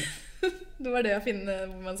 Det var det å finne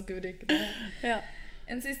hvor man skulle bruke det. Ja.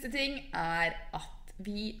 En siste ting er at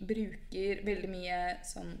vi bruker veldig mye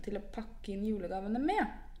sånn til å pakke inn julegavene med.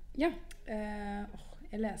 Ja.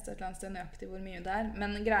 Jeg leste et eller annet sted nøyaktig hvor mye det er,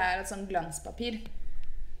 men greia er et sånn glanspapir.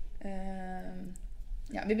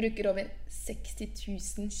 Ja, vi bruker over 60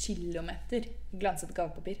 000 kilometer glanset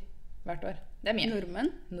gavepapir hvert år. Det er mye.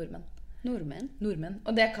 Nordmenn.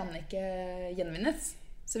 Og det kan ikke gjenvinnes.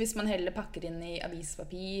 Så hvis man heller pakker inn i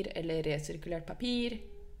avispapir eller resirkulert papir,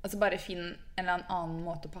 Altså bare finn en eller annen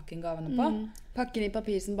måte å pakke inn gavene på. Pakke den i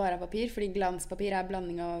papir som bare er papir, fordi glanspapir er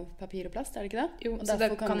blanding av papir og plast, er det ikke det? Jo, så det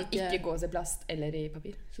kan ikke gås i plast eller i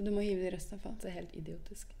papir. Så du må hive det i restavfall. Det er helt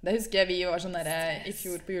idiotisk. Det husker jeg vi var sånn der i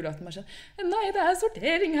fjor på julaften, var sånn, nei, det er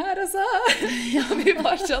sortering her, altså. Ja, vi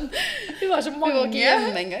var så mange. Vi var ikke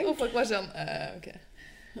hjemme en gang. Og folk var sånn, ok.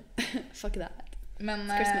 Fuck that. Men,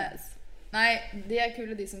 Christmas. Nei, de er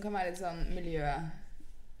kule, de som kan være litt sånn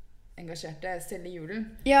miljøengasjerte, selv i julen.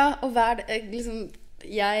 Ja, og liksom,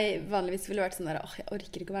 jeg vanligvis ville vært sånn der, jeg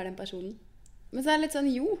orker ikke å være den personen. Men så er det litt sånn,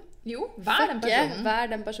 vær den personen. Vær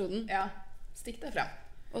den personen. Ja, stikk deg frem.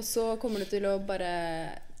 Og så kommer du til å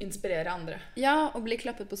bare inspirere andre. Ja, og bli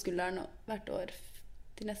klappet på skulderen hvert år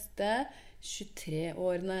de neste 23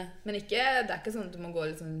 årene. Men det er ikke sånn at du må gå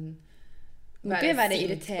liksom være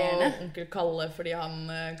irriterende på onkel Kalle fordi han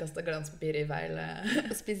kastet glanspapir i veilet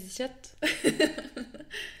og spiser kjøtt.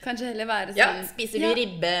 Kanskje heller være sånn. Ja, spiser du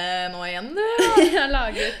ribbe nå igjen, du?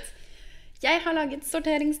 Jeg har laget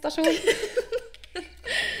sorteringsstasjon.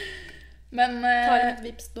 Men tar en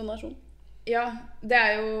Vipps-donasjon. Ja, det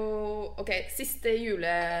er jo ok, siste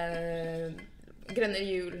grønne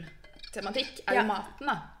jul-tematikk er jo maten,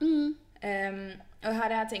 da. Og her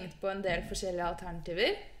har jeg tenkt på en del forskjellige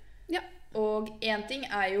alternativer. Ja. Og en ting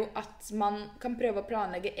er jo at man kan prøve å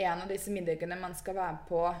planlegge en av disse middagene man skal være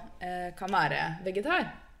på, kan være vegetar.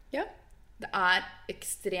 Ja. Det er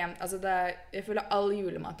ekstremt, altså jeg føler all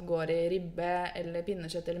julemat går i ribbe eller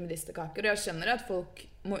pinnekjøtt eller medisterkaker, og jeg skjønner at folk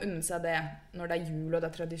må unne seg det når det er jul og det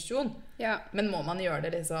er tradisjon. Ja. Men må man gjøre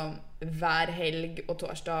det liksom hver helg og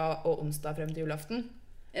torsdag og onsdag frem til julaften?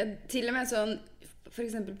 Ja, til og med sånn, for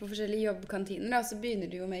eksempel på forskjellige jobbkantiner, da, så begynner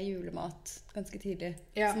de jo med julemat ganske tidlig.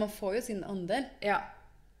 Ja. Så man får jo sin andel. Ja.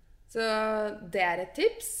 Så det er et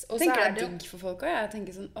tips. Og tenker det er digg for folk også. Jeg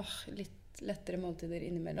tenker sånn, litt lettere måltider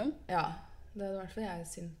innimellom. Ja, det er i hvert fall jeg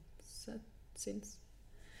syns.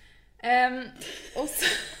 Og så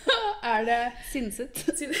er det Synset.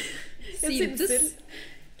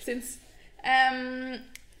 Syns.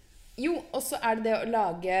 Jo, og så er det å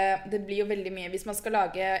lage, det blir jo veldig mye, hvis man skal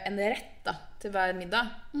lage en rett da, til hver middag,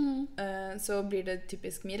 så blir det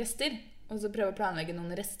typisk mye rester, og så prøve å planlegge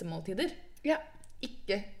noen restemåltider. Ja.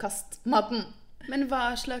 Ikke kast maten. Men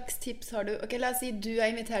hva slags tips har du? Ok, la oss si du er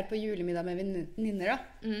invitert på julemiddag med venninner da.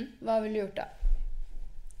 Hva ville du gjort da?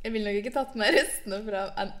 Jeg ville nok ikke tatt med restene fra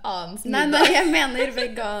en annens middag. Nei, jeg mener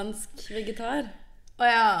vegansk vegetar.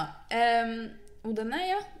 Åja, og denne,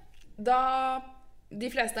 ja. Da... De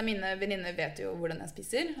fleste av mine venninner vet jo hvordan jeg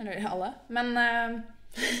spiser, eller alle. Men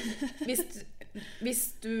hvis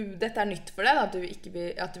dette er nytt for deg, da,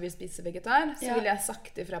 at du vil spise vegetar, så vil jeg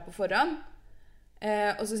sagt ifra på forhånd.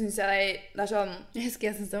 Og så synes jeg det er sånn... Jeg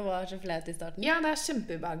synes det var så flaut i starten. Ja, det er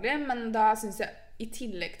kjempeubehagelig, men da synes jeg, i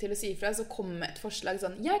tillegg til å si ifra, så kommer et forslag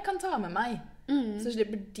sånn, jeg kan ta med meg. Så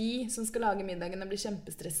slipper de som skal lage middagen å bli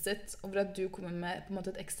kjempestresset over at du kommer med på en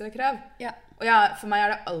måte et ekstra krav. Ja. Og for meg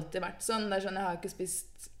har det alltid vært sånn. Det er sånn, jeg har ikke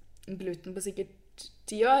spist gluten på sikkert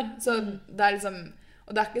 10 år. Så det er liksom...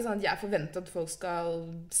 Og det er ikke sånn at jeg forventer at folk skal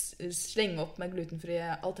slenge opp med glutenfrie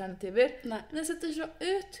alternativer. Nei. Men jeg setter så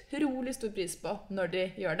utrolig stor pris på når de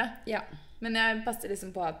gjør det. Ja. Men jeg passer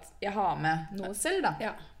liksom på at jeg har med noe selv, da.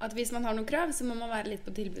 Ja, at hvis man har noe krav, så må man være litt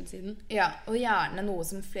på tilbudssiden. Ja, og gjerne noe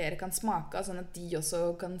som flere kan smake av, sånn at de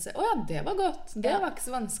også kan se, åja, det var godt. Det var ikke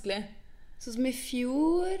så vanskelig. Sånn som i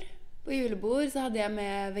fjor, på julebord, så hadde jeg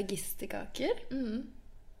med vegisterkaker.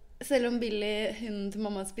 Selv om Billy, hunden til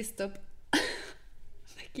mamma, spiste opp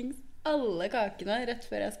alle kakene rett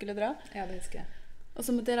før jeg skulle dra. Ja, det husker jeg. Og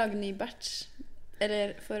så måtte jeg lage en ny batch.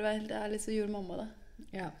 Eller for å være helt ærlig, så gjorde mamma det.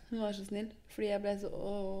 Ja. Hun var så snill, fordi jeg ble så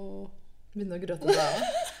begynner å gråte da også.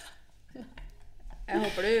 Jeg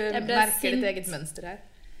håper du merker ditt eget mønster her.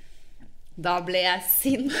 Da ble jeg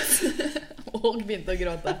sint. Og begynte å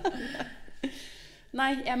gråte.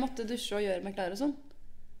 Nei, jeg måtte dusje og gjøre meg klar og sånn.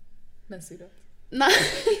 Mens du gråt? Nei,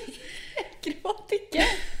 jeg gråt ikke.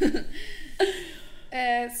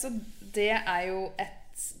 Så det er jo et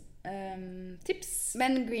tips.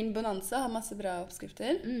 Men Green Bonanza har masse bra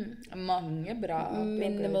oppskrifter. Mange bra.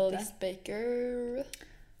 Minimalist baker.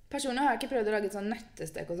 Personlig har jeg ikke prøvd å lage et sånn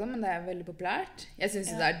nøttestek og sånn, men det er veldig populært. Jeg synes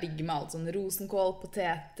det er digg med alt sånn rosenkål,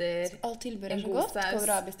 poteter, alt tilbør er så godt.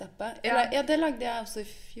 Kålrabistappe. Ja, det lagde jeg også i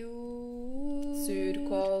fjor.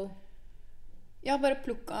 Surkål. Ja, bare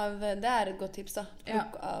plukk av, det er et godt tips da.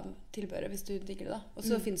 Plukk av tilbøret hvis du digger det da. Og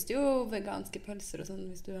så finnes det jo veganske pølser og sånn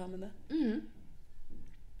hvis du har med det.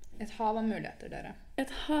 Et hav av muligheter, dere.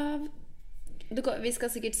 Et hav. Vi skal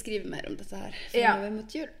sikkert skrive mer om dette her fremover mot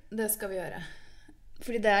jul. Det skal vi gjøre.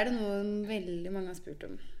 Fordi det er det noe veldig mange har spurt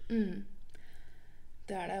om.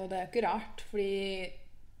 Det er det, og det er jo ikke rart. Fordi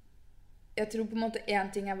jeg tror på en måte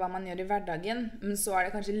en ting hva man gjør i hverdagen, men så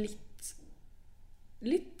det kanskje litt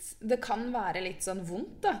det kan være litt sånn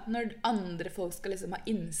vondt da, når andre folk skal liksom ha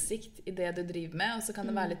innsikt i det du driver med, og så kan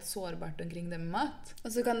det være litt sårbart omkring det med mat. Og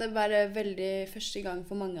så kan det være veldig første gang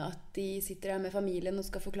for mange at de sitter her med familien og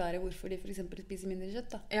skal forklare hvorfor de for eksempel spiser mindre kjøtt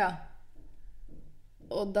da. Ja.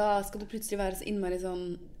 Og da skal du plutselig være så innmari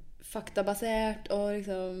sånn faktabasert og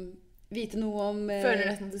liksom vite noe om Føler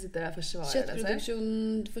nesten at du sitter der og forsvarer deg selv.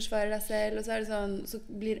 Kjøttproduksjonen, du forsvarer deg selv, og så det sånn, så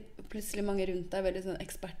blir plutselig mange rundt deg veldig sånn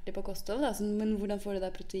eksperter på kosthold da, sånn, men hvordan får du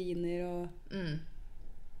deg proteiner og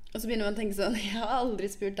og så begynner man å tenke sånn, jeg har aldri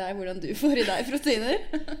spurt deg hvordan du får i deg proteiner.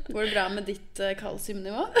 Går det bra med ditt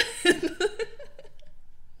kalsiumnivå?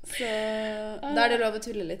 Så da det lov å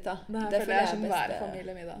tulle litt da. Det føler jeg som hver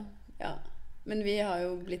familie min da. Ja, men vi har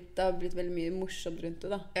jo blitt veldig mye morsomt rundt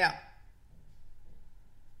det da. Ja.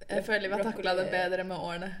 Jeg føler vi har taklet det bedre med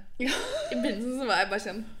årene. Ja. I begynnelsen så var jeg bare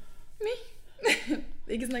sånn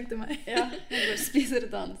ikke snakk til meg. Ja, jeg bare spiser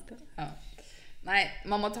et annet sted. Ja. Nei,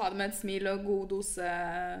 man må ta det med et smil og god dose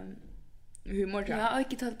humor, tror jeg. Ja, og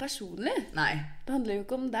ikke ta det personlig. Nei. Det handler jo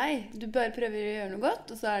ikke om deg. Du bare prøver å gjøre noe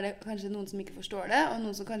godt, og så det kanskje noen som ikke forstår det, og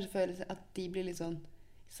noen som kanskje føler at de blir litt sånn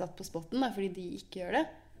satt på spotten da, fordi de ikke gjør det.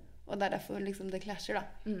 Og det derfor liksom det klasjer da.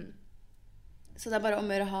 Så det bare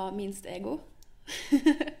om å gjøre å ha minst ego.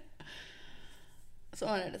 Så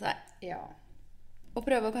ordner det seg. Ja. Og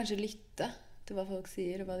prøve å kanskje lytte til hva folk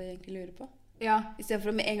sier og hva de egentlig lurer på. Ja. I stedet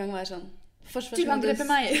for å med en gang være sånn du kan drepe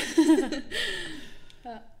meg.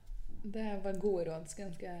 Ja. Det var gode råd. Skulle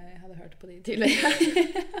ønske jeg hadde hørt på de tidligere.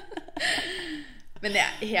 Men det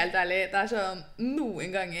helt ærlig, det sånn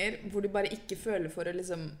noen ganger hvor du bare ikke føler for å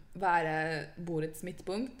liksom være bordets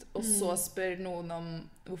midtpunkt, og så spør noen om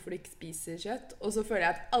hvorfor du ikke spiser kjøtt, og så føler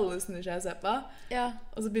jeg at alle snur seg og ser på,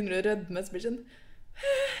 og så begynner du å rødme og spør sånn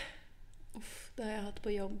Uff, det har jeg hatt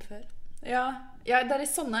på jobb før. Ja, det i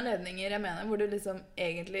sånne anledninger jeg mener, hvor du liksom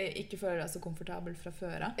egentlig ikke føler deg så komfortabel fra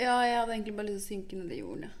før av. Ja, jeg hadde egentlig bare lyst til å synke ned i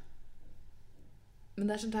jorden, Men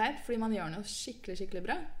det sånn teit, fordi man gjør noe skikkelig, skikkelig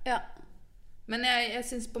bra. Ja. Men jeg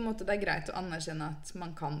synes på en måte det greit å anerkjenne at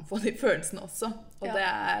man kan få de følelsene også. Og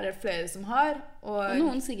det flere som har. Og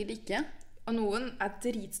noen sikkert ikke. Og noen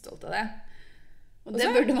dritstolt av det. Og det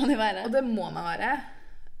burde man jo være. Og det må man være.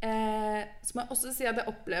 Så må jeg også si at jeg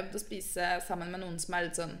har opplevd å spise sammen med noen som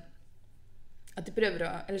litt sånn at de prøver å,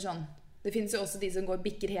 eller sånn det finnes jo også de som går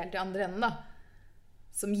bikker helt i andre enden da,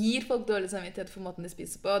 som gir folk dårlig samvittighet for måten de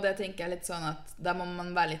spiser på, og det tenker jeg litt sånn at da må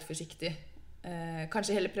man være litt forsiktig,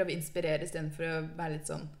 kanskje heller prøve å inspirere i stedet for å være litt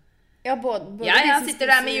sånn ja, både jeg sitter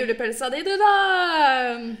der med julepølsa di du da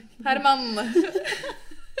Herman.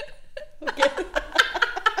 Ok.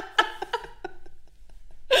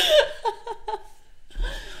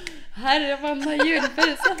 Herman har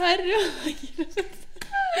julepølse, Herman.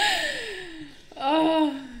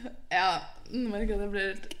 Ja, nå merker jeg at det blir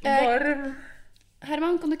litt varm.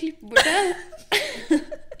 Herman, kan du klippe bort det?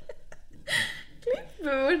 Klippe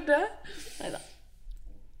bort det? Neida.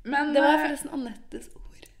 Men det var forresten Annettes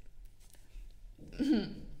ord.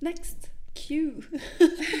 Next. Q.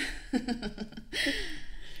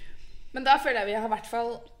 Men da føler jeg vi har i hvert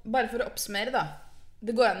fall, bare for å oppsummere da,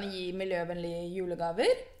 det går an å gi miljøvennlige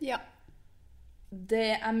julegaver. Ja.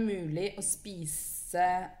 Det mulig å spise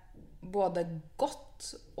både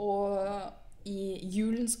godt og i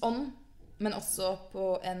julens ånd, men også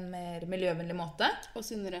på en mer miljøvennlig måte. Og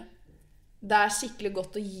sunnere. Det skikkelig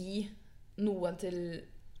godt å gi noe til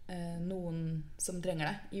noen som trenger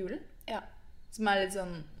det i julen. Ja. Som litt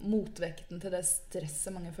sånn motvekten til det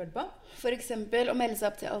stresset mange føler på. For eksempel å melde seg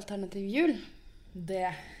opp til alternativ jul.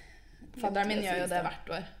 Fadderen min gjør jo det hvert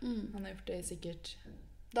år. Han har gjort det sikkert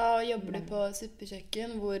Da jobber du på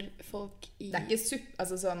suppekjøkken hvor folk i Det ikke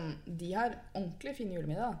altså sånn, de har ordentlig fin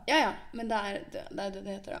julemiddag. Ja, men det det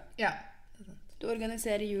heter da. Ja. Du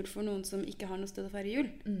organiserer jul for noen som ikke har noe sted å feire jul.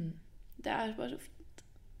 Det bare så fint.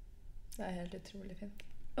 Det helt utrolig fint.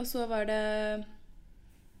 Og så var det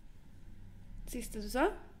siste du sa.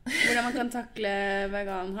 Hvordan man kan takle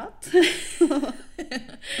veganhat.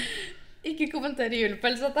 Ikke kommentere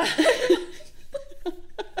julepølse da.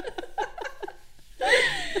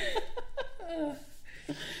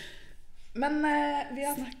 Men vi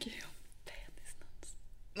har snakker om penisen hans.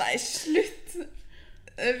 Nei, slutt.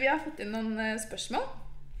 Vi har fått inn noen spørsmål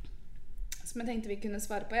som jeg tenkte vi kunne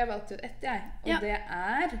svare på. Jeg valgte ut ett, jeg. Og det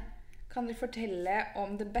kan dere fortelle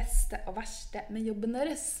om det beste og verste med jobben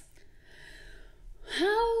deres?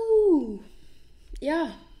 Ja.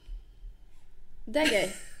 Det gøy.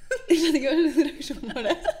 Jeg vet ikke hva din reaksjon var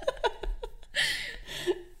det.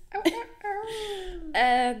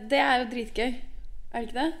 Det jo dritgøy. Det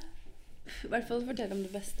ikke det? I hvert fall fortell om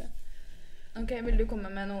det beste. Ok, vil du komme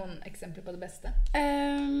med noen eksempler på det beste?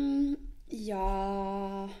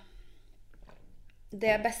 Ja...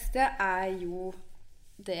 Det beste jo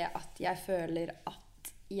det at jeg føler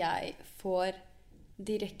at jeg får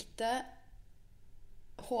direkte,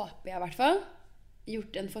 håper jeg I hvert fall,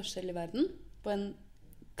 gjort en forskjell I verden på en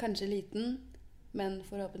kanskje liten, men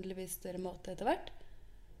forhåpentligvis større måte etter hvert.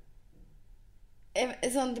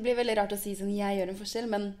 Sånn, det blir veldig rart å si sånn, jeg gjør en forskjell,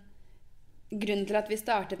 men grunnen til at vi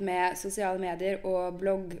startet med sosiale medier og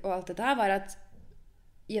blogg og alt dette her, var at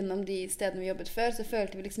gjennom de stedene vi jobbet før, så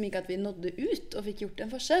følte vi liksom ikke at vi nådde ut og fikk gjort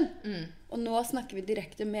en forskjell. Og nå snakker vi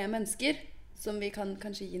direkte med mennesker som vi kan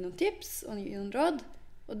kanskje gi noen tips og gi noen råd.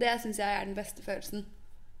 Og det synes jeg den beste følelsen.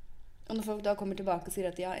 Og når folk da kommer tilbake og sier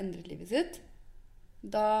at de har endret livet sitt,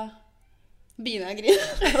 da begynner jeg å grine.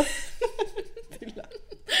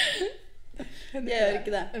 Jeg gjør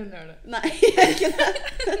ikke det. Hun gjør det. Nei, jeg gjør ikke det.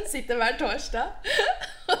 Sitter hver torsdag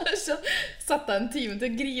og så satt jeg en time til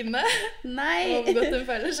å grine. Nei. Og hvor godt hun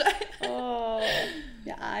føler seg.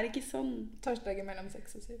 Jeg ikke sånn. Torsdager mellom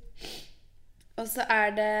 6 og 7. Og så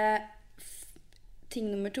det ting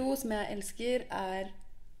nummer 2 som jeg elsker,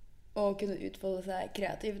 å kunne utfolde seg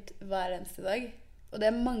kreativt hver eneste dag. Og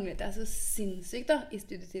det manglet jeg så sinnssykt da, I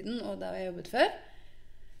studietiden og da jeg jobbet før.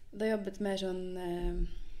 Da jeg jobbet med sånn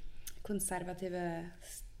konservative,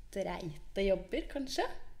 streite jobber, kanskje.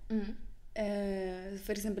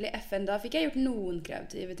 For eksempel I FN, da fikk jeg gjort noen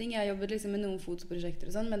kreative ting. Jeg jobbet liksom med noen fotoprosjekter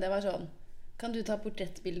og sånn, men det var sånn, kan du ta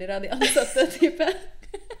portrettbilder av de ansatte type?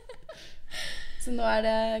 Så nå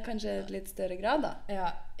det kanskje et litt større grad da. Ja,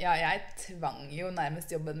 jeg tvang jo nærmest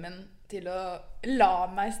jobben min til å la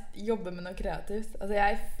meg jobbe med noe kreativt. Altså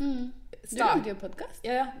Du lagde jo podcast.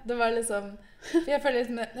 Ja, det var liksom, for jeg føler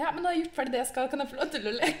liksom, ja, men nå har jeg gjort ferdig det jeg skal, kan jeg få lov til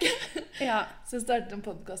å leke? Ja. Så jeg startet en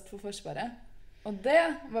podcast for Forsvaret, og det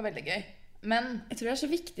var veldig gøy. Men jeg tror det så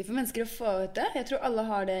viktig for mennesker å få ut det. Jeg tror alle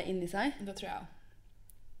har det inni seg. Det tror jeg.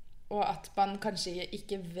 Og at man kanskje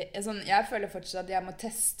ikke sånn, jeg føler fortsatt at jeg må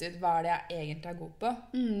teste ut hva det jeg egentlig god på.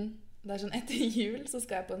 Det sånn, etter jul så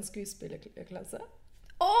skal jeg på en skuespillerklasse.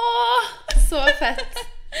 Så fett!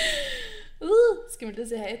 Skummelt å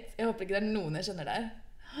si høyt. Jeg håper ikke det noen jeg kjenner der.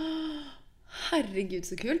 Herregud,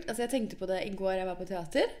 så kult. Altså, jeg tenkte på det I går jeg var på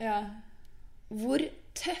teater. Ja. Hvor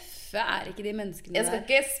tøffe ikke de menneskene der? Jeg skal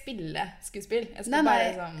ikke spille skuespill. Jeg skal bare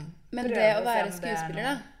liksom men det å være skuespiller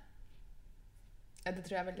da? Ja, det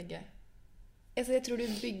tror jeg veldig gøy. Altså, jeg tror du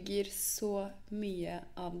bygger så mye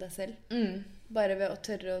av deg selv. Bare ved å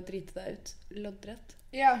tørre å drite deg ut. Loddrett.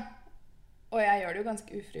 Ja. Og jeg gjør det jo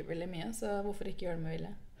ganske ufrivillig mye, så hvorfor ikke gjøre det med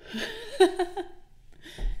vilje?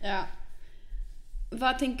 Ja.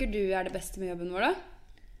 Hva tenker du det beste med jobben vår da?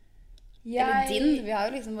 Eller din? Vi har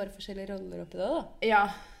jo liksom våre forskjellige roller oppi det da. Ja,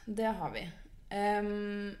 det har vi.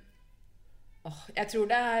 Jeg tror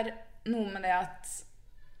det noe med det at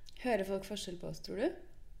hører folk forskjell på oss, tror du?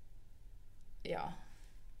 Ja.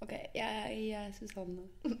 Ok, jeg synes han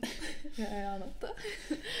Ja, Anette.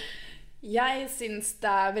 Jeg synes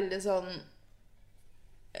det veldig sånn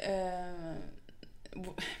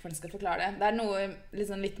hvordan skal jeg forklare det? Det noe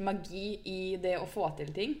liksom, litt magi I det å få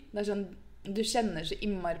til ting. Det sånn, du kjenner så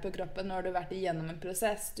innmari på kroppen når du har vært igjennom en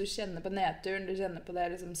prosess. Du kjenner på nedturen, du kjenner på det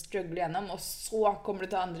liksom, struggle igjennom, og så kommer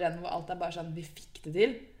du til andre enden hvor alt bare sånn, vi fikk det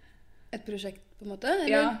til. Et prosjekt på en måte? Eller?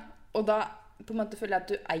 Ja, og da på en måte føler jeg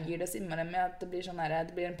at du eier det så innmari med at det blir, sånn her,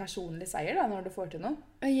 det blir en personlig seier da, når du får til noe.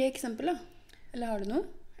 Gi eksempel da. Eller har du noe?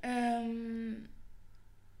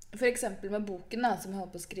 For eksempel med boken da, som jeg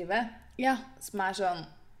holder på å skrive. Ja. Som sånn...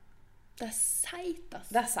 Det seit,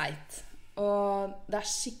 altså. Det seit. Og det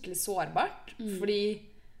skikkelig sårbart. Fordi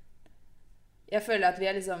jeg føler at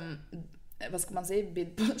vi liksom... Hva skal man si?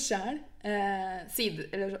 Bydd på selv.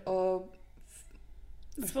 Eller og...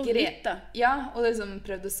 Ja, og liksom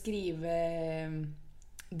prøvd å skrive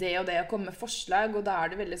det og det, og komme med forslag, og da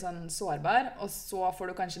det veldig sånn sårbar, og så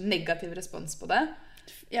får du kanskje negativ respons på det.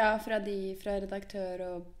 Ja, fra redaktør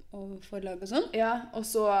og forlag og sånn. Ja, og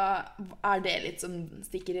så det litt sånn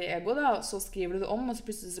stikker I ego da, og så skriver du det om, og så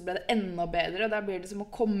plutselig så ble det enda bedre, og da blir det som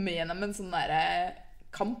å komme gjennom en sånn der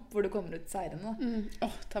kamp hvor du kommer ut seirende.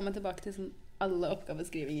 Ta meg tilbake til sånn alle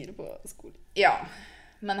oppgaveskrivinger på skolen. Ja,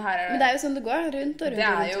 men her Men det jo sånn det går, rundt og rundt.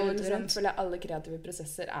 Det jo liksom, føler jeg alle kreative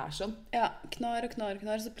prosesser sånn. Ja, knar og knar og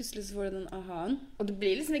knar, så plutselig så får du den aha-en. Og det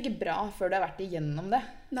blir liksom ikke bra før du har vært igjennom det.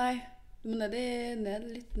 Nei, du må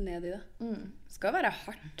litt ned I det. Det skal være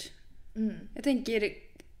hardt. Jeg tenker,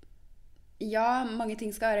 ja, mange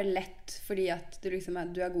ting skal være lett, fordi at du liksom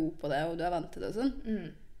du god på det, og du vant til det og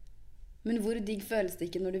sånn. Men hvor digg føles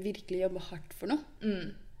det ikke når du virkelig jobber hardt for noe?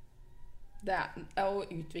 Det å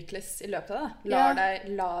utvikles I løpet av det.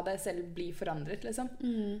 La deg selv bli forandret, liksom.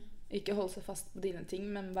 Ikke holde seg fast på dine ting,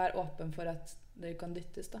 men vær åpen for at det kan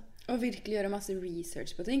dyttes da. Og virkelig gjøre masse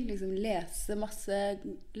research på ting. Liksom lese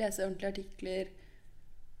ordentlige artikler.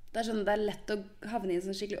 Det er lett å havne i en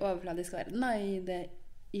sånn skikkelig overfladisk verden da, i det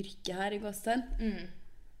yrket her i gåstegn.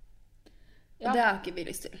 Og det har ikke vi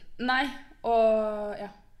lyst til. Nei, og ja.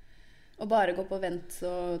 Og bare gå på vent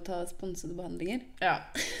og ta sponsede behandlinger. Ja.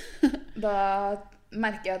 Da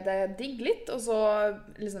merker jeg at det digger litt, og så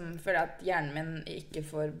liksom føler jeg at hjernen min ikke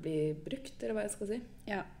får bli brukt, eller hva jeg skal si.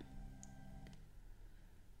 Ja.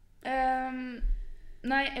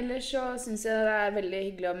 Nei, ellers så synes jeg det er veldig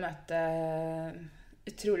hyggelig å møte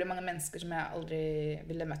utrolig mange mennesker som jeg aldri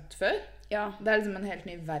ville møtt før. Ja. Det er liksom en helt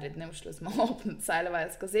ny verden i Oslo som har åpnet seg, eller hva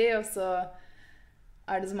jeg skal si, og så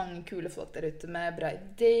er det så mange kule folk der ute med bra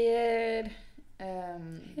ideer.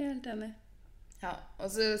 Helt enig. Ja, og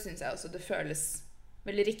så synes jeg også det føles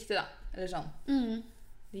veldig riktig da, eller sånn.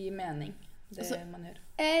 Det gir mening, det altså, man gjør.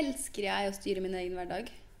 Elsker jeg å styre min egen hverdag.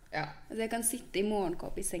 Ja. Altså jeg kan sitte i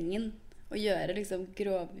morgenkåpe i sengen og gjøre liksom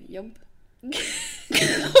grov jobb.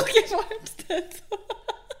 Ok, varmt sted.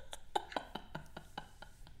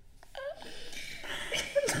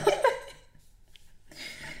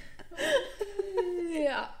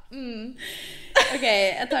 Ja. Ok,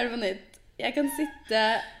 jeg tar det på nytt. Jeg kan sitte...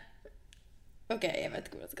 Ok, jeg vet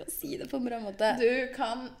ikke hvordan jeg skal si det på en bra måte. Du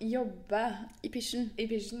kan jobbe I pysjen.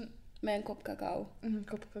 Med en kopp kakao.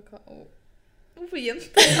 Kopp kakao. Hvorfor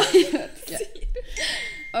jente? Jeg vet ikke.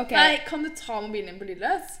 Ok. Nei, kan du ta mobilen din på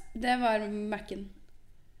lydløs? Det var Mac'en.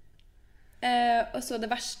 Og så det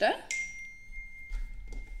verste.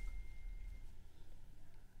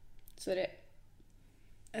 Sorry.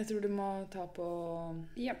 Jeg tror du må ta på...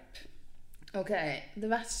 Japp. Ok, det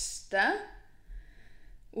verste...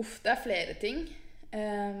 Uff, det er flere ting.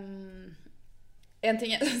 En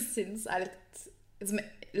ting jeg synes er litt... Som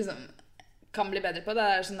liksom kan bli bedre på, det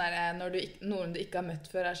er sånn der når noen du ikke har møtt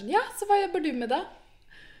før er sånn, ja, så hva jobber du med da?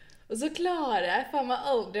 Og så klarer jeg faen meg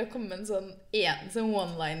aldri å komme med en sånn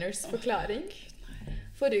one-liners forklaring.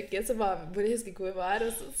 Forrige uke så hvor jeg husker ikke hvor vi var,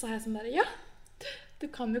 og så sa jeg sånn der, ja, du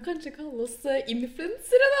kan jo kanskje kalle oss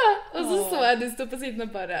influensere da. Og så jeg du stå på siden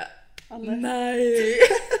og bare, nei.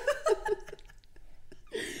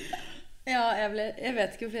 Ja, jeg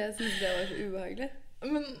vet ikke hvorfor jeg synes det var så ubehagelig.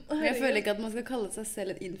 Men jeg føler ikke at man skal kalle seg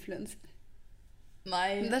selv et influencer.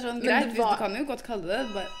 Nei. Men det er sånn greit, du kan jo godt kalle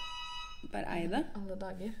det, bare ei det. Alle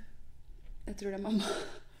dager. Jeg tror det er mamma.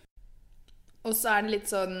 Og så er det litt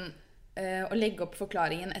sånn å legge opp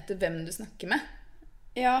forklaringen etter hvem du snakker med.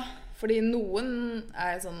 Ja. Fordi noen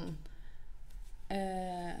er sånn...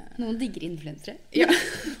 Noen digger influensere. Ja.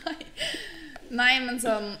 Nei, men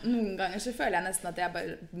sånn, noen ganger så føler jeg nesten at jeg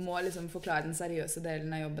bare må liksom forklare den seriøse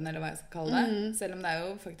delen av jobben, eller hva jeg skal kalle det. Selv om det er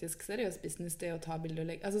jo faktisk seriøs business det å ta bilder og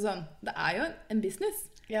legge. Altså sånn, det er jo en business.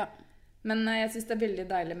 Ja. Men jeg synes det er veldig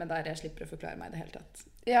deilig med der jeg slipper å forklare meg det hele tatt.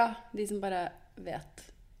 Ja, de som bare vet.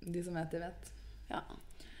 De som vet, de vet. Ja.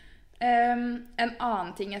 En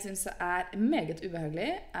annen ting jeg synes er meget ubehagelig,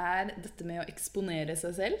 er dette med å eksponere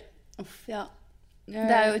seg selv. Uff, ja.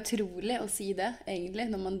 Det er jo utrolig å si det, egentlig,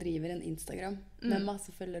 når man driver en Instagram med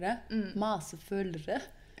masse følgere. Masse følgere.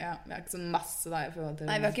 Ja, vi har ikke sånn masse da i forhold til...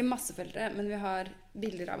 Nei, vi har ikke masse følgere, men vi har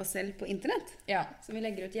bilder av oss selv på internett. Ja. Som vi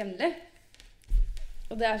legger ut jevnlig.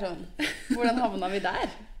 Og det er sånn, hvordan havna vi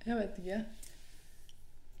der? Jeg vet ikke.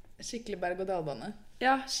 Skikkelig berg-og-dalbane.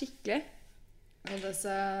 Ja, skikkelig. Og det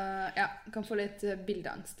så, ja, kan få litt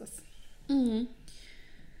bildeangst, altså.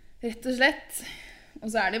 Rett og slett. Og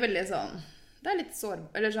så er det veldig sånn... Det er litt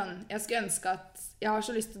sårbart, eller sånn, jeg skulle ønske at jeg har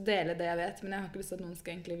så lyst til å dele det jeg vet, men jeg har ikke lyst til at noen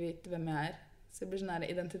skal egentlig vite hvem jeg er. Så det blir sånn her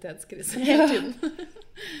identitetskrise hele tiden.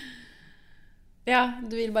 Ja,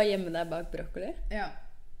 du vil bare gjemme deg bak brokkoli? Ja.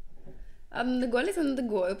 Ja, men det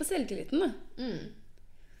går jo på selvtilliten da.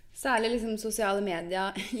 Særlig liksom sosiale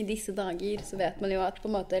medier i disse dager, så vet man jo at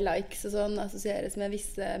på en måte likes og sånn assosieres med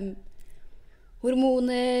visse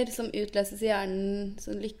hormoner som utløses i hjernen,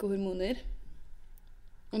 sånn lykkehormoner.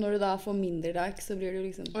 Og når du da får mindre likes, så blir du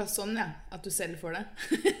liksom... Og sånn, ja. At du selv får det.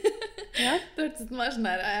 Ja. Det hørtes ut som sånn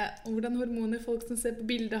der, hvordan hormoner folk som ser på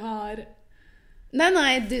bildet har...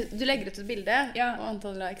 Nei, du legger ut et bilde, ja. Og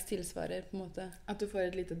antall likes tilsvarer på en måte. At du får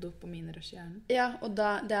et lite dopaminrush i hjernen. Ja, og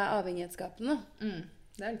da, det er avhengighetsskapende.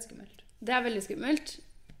 Det er litt skummelt. Det er veldig skummelt.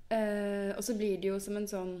 Og så blir det jo som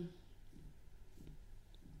en sånn...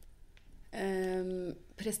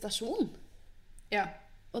 prestasjon. Ja.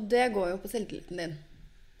 Og det går jo på selvtilliten din.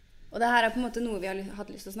 Og det her er på en måte noe vi har hatt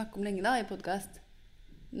lyst til å snakke om lenge da, i podcast.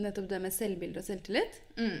 Nettopp det med selvbilde og selvtillit.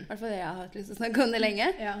 I hvert fall jeg har hatt lyst til å snakke om det lenge.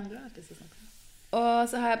 Ja, du har hatt lyst til å snakke om det. Og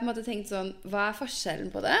så har jeg på en måte tenkt sånn, hva er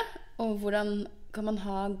forskjellen på det? Og hvordan kan man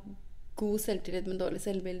ha god selvtillit, men dårlig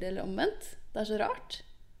selvbilde, eller omvendt. Det så rart.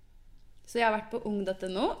 Så jeg har vært på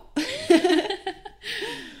ung.no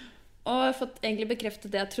og fått egentlig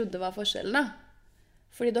bekreftet det jeg trodde var forskjellen da.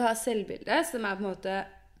 Fordi du har selvbilde, som på en måte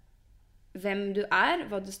hvem du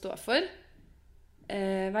hva du står for,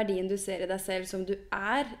 verdien du ser i deg selv som du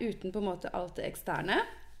uten på en måte alt det eksterne,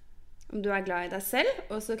 om du glad i deg selv,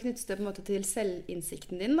 og så knyttes det på en måte til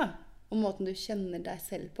selvinnsikten din da, og måten du kjenner deg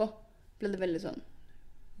selv på. Ble det veldig sånn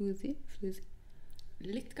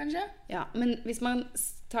litt kanskje? Ja, men hvis man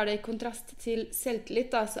tar det i kontrast til selvtillit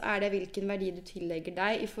da, så det hvilken verdi du tillegger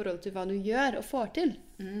deg i forhold til hva du gjør og får til.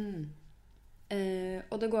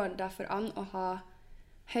 Og det går derfor an å ha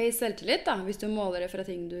høy selvtillit da, hvis du måler det fra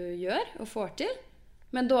ting du gjør og får til,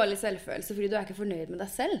 men dårlig selvfølelse fordi du ikke fornøyd med deg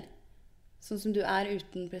selv, sånn som du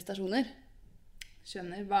uten prestasjoner.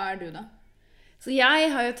 Skjønner. Hva du da? Så jeg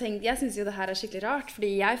har jo tenkt, jeg synes jo det her skikkelig rart,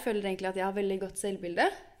 fordi jeg føler egentlig at jeg har veldig godt selvbilde.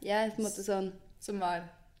 Jeg på en måte sånn, som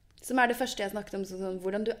det første jeg snakket om, sånn,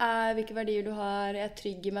 hvordan du hvilke verdier du har, jeg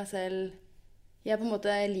trygg i meg selv. Jeg på en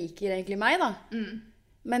måte liker egentlig meg da.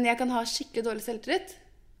 Men jeg kan ha skikkelig dårlig selvtillit,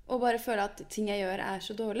 og bare føle at ting jeg gjør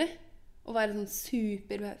så dårlig. Og være sånn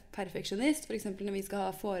superperfeksjonist, for eksempel når vi skal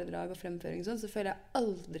ha foredrag og fremføring sånn, så føler jeg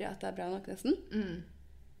aldri at det bra nok nesten.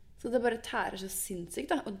 Så det bare tærer så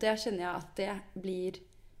sinnssykt da, og det kjenner jeg at det blir...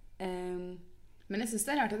 Men jeg synes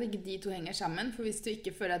det rart at ikke de to henger sammen, for hvis du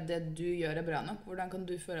ikke føler at det du gjør bra nok, hvordan kan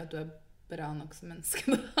du føle at du bra nok som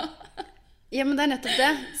menneske da? Ja, men det nettopp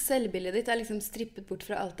det. Selvbildet ditt liksom strippet bort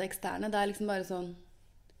fra alt det eksterne. Det liksom bare sånn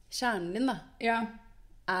kjernen din da. Ja.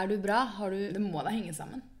 Du bra? Det må da henge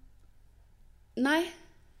sammen. Nei,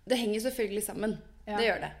 det henger selvfølgelig sammen. Ja. Det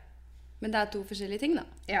gjør det. Men det to forskjellige ting da.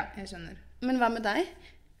 Ja, jeg skjønner. Men hva med deg?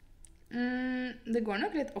 Det går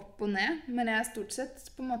nok litt opp og ned, men jeg stort sett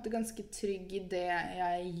på en måte ganske trygg i det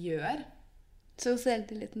jeg gjør. Så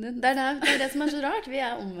selvtilliten din. Det det som så rart. Vi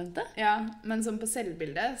omvendte. Ja, men som på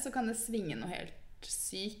selvbildet så kan det svinge noe helt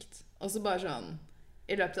sykt. Og så bare sånn,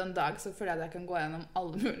 i løpet av en dag så føler jeg at jeg kan gå gjennom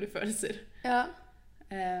alle mulige følelser. Ja.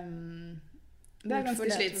 Det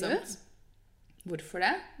ganske slitsomt. Hvorfor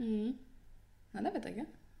det? Nei, det vet jeg ikke.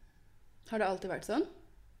 Har det alltid vært sånn?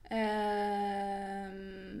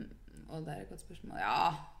 Og det et godt spørsmål. Ja,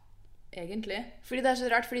 egentlig. Fordi det så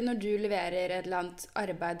rart, fordi når du leverer et eller annet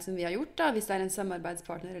arbeid som vi har gjort da, hvis det en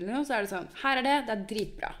samarbeidspartner eller noe, så det sånn, her det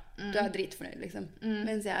dritbra. Du dritfornøyd liksom.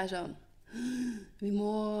 Mens jeg sånn, vi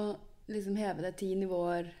må liksom heve det 10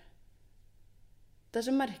 nivåer. Det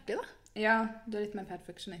så merkelig da. Ja, du litt mer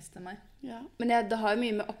perfeksjonist enn meg. Ja. Men det har jo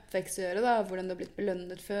mye med oppvekst å gjøre da, hvordan du har blitt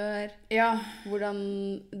belønnet før. Ja. Hvordan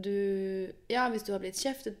du, hvis du har blitt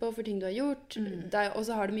kjeftet på for ting du har gjort. Og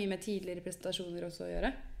så har det mye med tidligere prestasjoner også å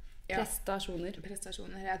gjøre. Ja.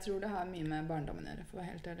 Prestasjoner. Jeg tror det har mye med barndommen å gjøre, for å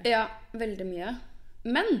være helt ærlig. Ja, veldig mye.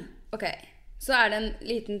 Men, ok, så det en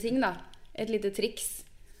liten ting da. Et lite triks.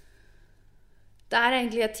 Det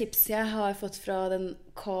egentlig et tips jeg har fått fra den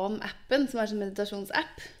Calm-appen, som en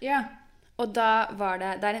meditasjonsapp. Ja. Og da var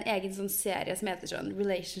det en egen sånn serie som heter sånn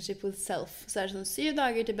Relationship with Self. Så det sånn 7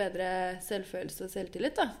 dager til bedre selvfølelse og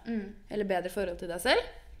selvtillit da. Eller bedre forhold til deg selv.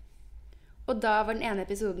 Og da var den ene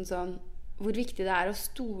episoden sånn hvor viktig det å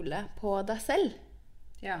stole på deg selv.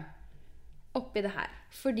 Ja. Oppi det her.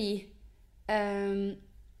 Fordi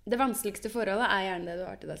det vanskeligste forholdet gjerne det du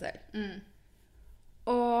har til deg selv.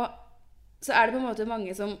 Og så det på en måte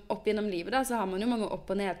mange som opp gjennom livet da, så har man jo mange opp-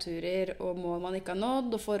 og nedturer og mål man ikke har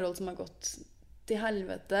nådd, og forhold som har gått til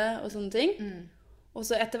helvete og sånne ting. Og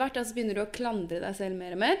så etter hvert da, så begynner du å klandre deg selv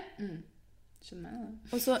mer og mer. Skjønner jeg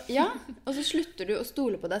det. Og så slutter du å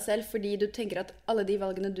stole på deg selv fordi du tenker at alle de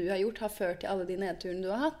valgene du har gjort har ført til alle de nedturene du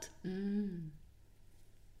har hatt.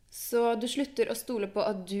 Så du slutter å stole på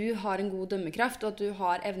at du har en god dømmekraft og at du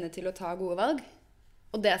har evne til å ta gode valg.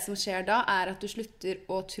 Og det som skjer da at du slutter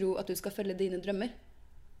å tro at du skal følge dine drømmer.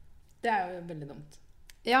 Det jo veldig dumt.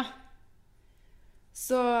 Ja.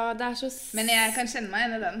 Så det så... Men jeg kan kjenne meg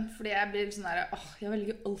igjen i den, fordi jeg blir sånn der, jeg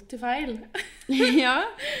velger alltid feil. Ja.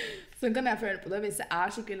 Sånn kan jeg føle på det hvis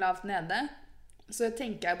jeg skikkelig lavt nede. Så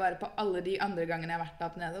tenker jeg bare på alle de andre gangene jeg har vært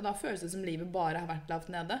lavt nede. Da føles det som livet bare har vært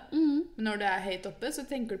lavt nede. Men når du høyt oppe, så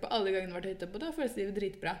tenker du på alle gangene du har vært høyt oppe, da føles livet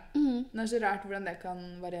dritbra. Det så rart hvordan det kan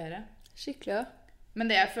variere. Skikkelig, ja. Men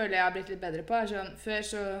det jeg føler jeg har blitt litt bedre på sånn, før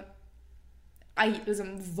så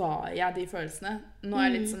liksom, var jeg de følelsene. Nå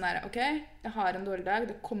jeg litt sånn der, ok, jeg har en dårlig dag,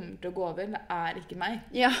 det kommer til å gå over, det ikke meg.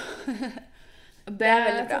 Ja. Og det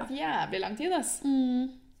har tatt jævlig lang tid, ass.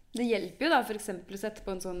 Det hjelper jo da, for eksempel å sette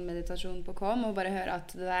på en sånn meditasjon på Calm, og bare høre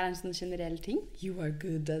at det en sånn generell ting. You are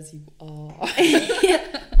good as you are.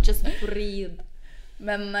 Just breathe.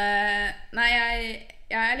 Men, nei,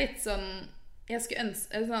 jeg litt sånn jeg skulle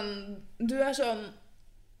ønske sånn,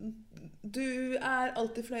 du er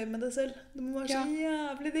alltid fløy med deg selv. Du må være så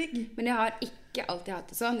jævlig digg. Men jeg har ikke alltid hatt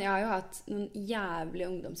det sånn. Jeg har jo hatt noen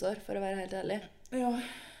jævlige ungdomsår, for å være helt ærlig. Ja.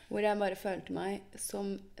 Hvor jeg bare følte meg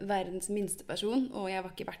som verdens minste person, og jeg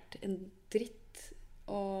var ikke verdt en dritt.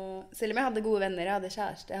 Og selv om jeg hadde gode venner, jeg hadde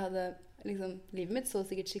kjæreste, jeg hadde liksom, livet mitt så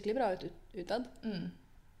sikkert skikkelig bra utad.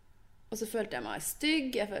 Og så følte jeg meg stygg,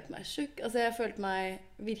 jeg følte meg tjukk. Altså jeg følte meg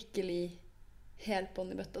virkelig helt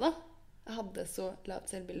bånd i bøtta da. Jeg hadde så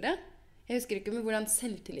lavt selvbilde. Jeg husker ikke hvordan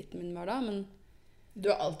selvtilliten min var da, men... Du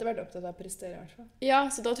har alltid vært opptatt av å prestere i hvert fall. Ja,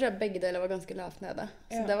 så da tror jeg begge deler var ganske lavt nede.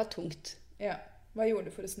 Så det var tungt. Ja. Hva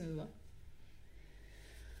gjorde du for å snu det da?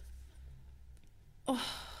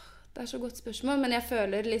 Det er så godt spørsmål, men jeg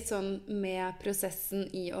føler litt sånn med prosessen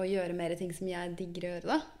i å gjøre mer ting som jeg digger å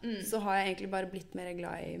gjøre da, så har jeg egentlig bare blitt mer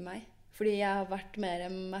glad i meg. Fordi jeg har vært mer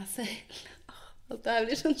meg selv. Det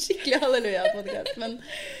blir sånn skikkelig halleluja-podcast, men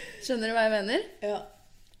skjønner du hva jeg mener? Ja.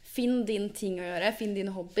 Finn din ting å gjøre, finn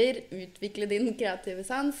dine hobbyer, utvikle din kreative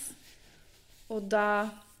sans, og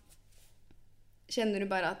da kjenner du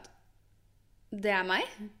bare at det er meg,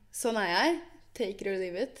 sånn er jeg, take it or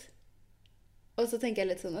leave it. Og så tenker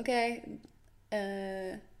jeg litt sånn, ok,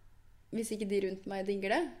 hvis ikke de rundt meg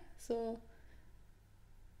digger det, så...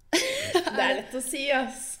 Det er lett å si,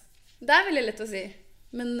 ass. Det er veldig lett å si,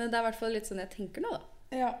 men det er i hvert fall litt sånn jeg tenker nå da.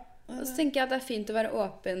 Ja. Og så tenker jeg at det er fint å være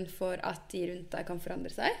åpen for at de rundt deg kan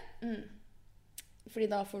forandre seg. Fordi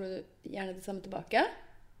da får du gjerne det samme tilbake.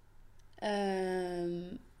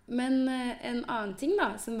 Men en annen ting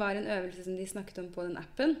da, som var en øvelse som de snakket om på den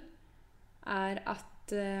appen, er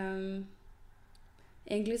at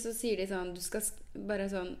egentlig så sier de sånn, du skal bare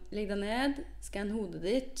sånn, legg deg ned, skann hodet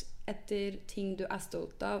ditt etter ting du er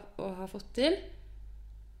stolt av og har fått til,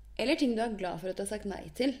 eller ting du er glad for at du har sagt nei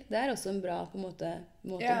til. Det er også en bra på en måte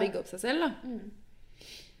å bygge opp seg selv da.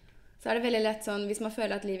 Så er det veldig lett sånn, hvis man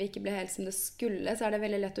føler at livet ikke ble helt som det skulle, så er det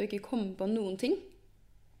veldig lett å ikke komme på noen ting.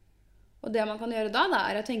 Og det man kan gjøre da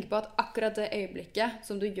er å tenke på at akkurat det øyeblikket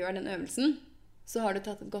som du gjør den øvelsen, så har du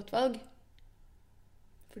tatt et godt valg.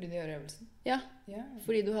 Fordi du gjør øvelsen? Ja,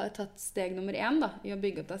 fordi du har tatt steg nummer 1 da, i å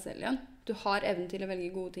bygge opp deg selv igjen. Du har evnen til å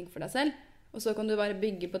velge gode ting for deg selv, og så kan du bare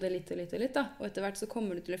bygge på det litt og litt og litt da. Og etter hvert så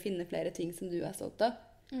kommer du til å finne flere ting som du er stolt av.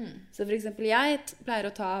 Så for eksempel jeg pleier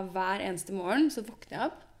å ta hver eneste morgen, så våkner jeg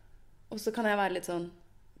opp, og så kan jeg være litt sånn,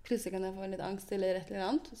 plutselig kan jeg få litt angst eller et eller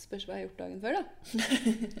annet. Spørs hva jeg har gjort dagen før da.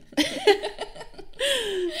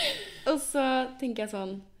 Og så tenker jeg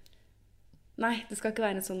sånn, nei, det skal ikke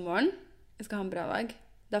være en sånn morgen. Jeg skal ha en bra dag.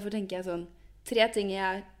 Derfor tenker jeg sånn, 3 ting jeg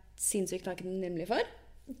er sinnssykt takknemlig for.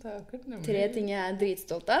 3 ting jeg er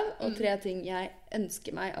dritstolt av, og 3 ting jeg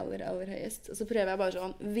ønsker meg aller, aller høyest. Og så prøver jeg bare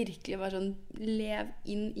sånn, virkelig bare sånn, lev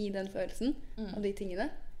inn i den følelsen av de tingene.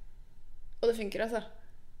 Og det funker altså.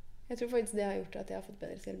 Jeg tror faktisk det har gjort at jeg har fått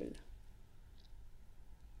bedre selvbilde.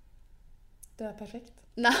 Det er perfekt.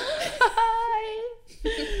 Nei!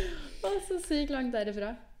 Å, så sykt langt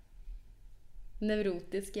derifra.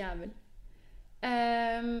 Nevrotisk jævel.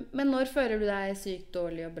 Men når føler du deg sykt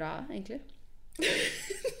dårlig og bra, egentlig?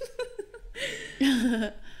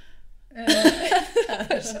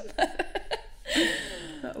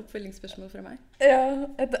 Oppfølgingsspørsmål fra meg. Ja,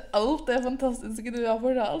 etter alt det fantastiske du har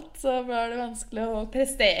fortalt, så var det vanskelig å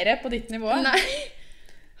prestere på ditt nivå.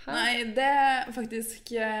 Nei, det er faktisk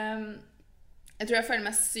jeg tror jeg føler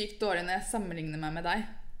meg sykt dårlig når jeg sammenligner meg med deg.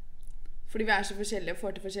 Fordi vi er så forskjellige og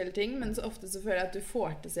får til forskjellige ting, men så ofte så føler jeg at du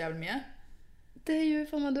får til så jævlig mye. Det gjør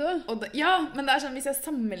for meg du også. Ja, men det er sånn, hvis jeg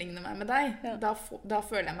sammenligner meg med deg, da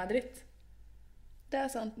føler jeg meg dritt. Det er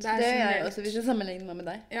sant. Det gjør jeg også hvis jeg sammenligner meg med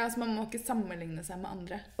deg. Ja, så man må ikke sammenligne seg med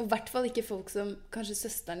andre. Og i hvert fall ikke folk som, kanskje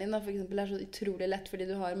søsteren din da, for eksempel, er så utrolig lett, fordi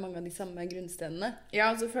du har mange av de samme grunnstedene. Ja,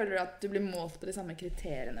 og så føler du at du blir målt på de samme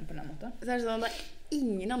kriteriene på en måte. Så er det sånn, det er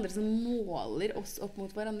ingen andre som måler oss opp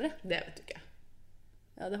mot hverandre. Det vet du ikke.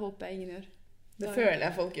 Ja, det håper jeg ingen gjør. Det føler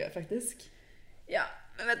jeg folk gjør, faktisk. Ja,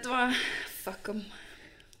 men vet du hva? Fuck em.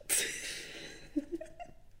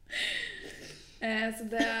 Så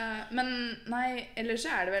det, men nei, ellers så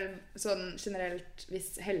er det vel sånn generelt hvis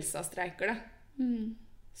helsa streiker det.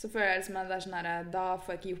 Så føler jeg liksom at det er sånn her, da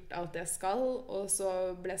får jeg ikke gjort alt jeg skal, og så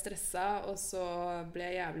ble jeg stresset, og så ble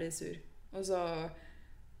jeg jævlig sur. Og så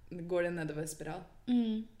går det nedover spiral.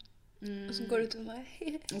 Og så går det utover meg.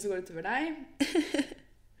 Og så går det utover deg.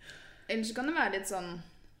 Ellers så kan det være litt sånn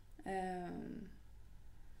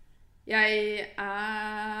jeg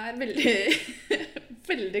er veldig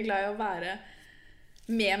veldig glad i å være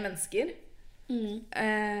med mennesker.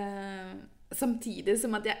 Samtidig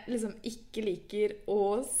som at jeg liksom ikke liker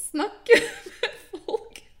å snakke med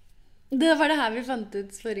folk. Det var det her vi fant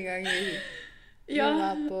ut forrige gang Vi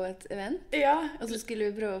var på et event. Ja. Og så skulle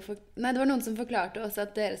vi prøve å Nei, det var noen som forklarte oss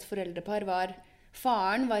at deres foreldrepar var...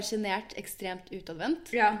 Faren var genert ekstremt utadvendt.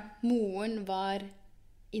 Ja. Moren var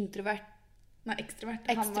introvert. Nei, ekstrovert.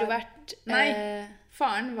 Ekstrovert.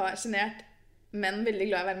 Faren var genert, men veldig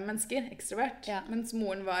glad i å være med mennesker. Ekstrovert. Ja. Mens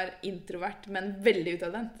moren var introvert, men veldig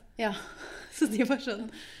utadvendt. Ja, så de var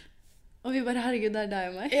sånn. Og vi bare, herregud, det er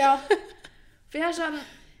deg og meg. Ja. For jeg er sånn,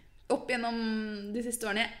 opp gjennom de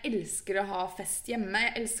siste årene, jeg elsker å ha fest hjemme.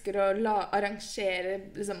 Jeg elsker å arrangere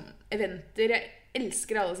liksom, eventer. Jeg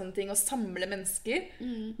elsker alle sånne ting, og samle mennesker.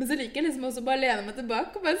 Men så liker jeg liksom også bare lene meg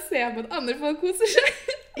tilbake og bare se på at andre folk koser seg.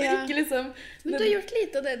 Og ikke liksom... Men du har gjort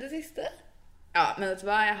lite av det siste. Ja, men vet du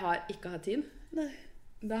hva? Jeg har ikke hatt tid. Nei.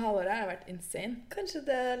 Det halvåret har vært insane. Kanskje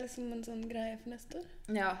det er liksom en sånn greie for neste år?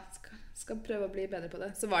 Ja, skal prøve å bli bedre på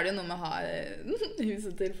det. Så var det jo noe med å ha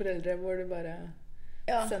huset til foreldre, hvor du bare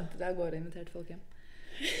sendte deg av gårde og inviterte folk hjem.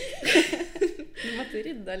 Du måtte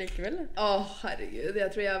rydde likevel. Herregud.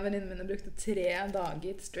 Jeg tror jeg og venninnen mine brukte 3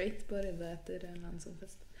 dager straight på å rydde etter en eller annen sånn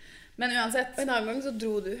fest. Men uansett. Og en annen gang så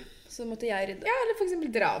dro du, så måtte jeg rydde. Ja, eller for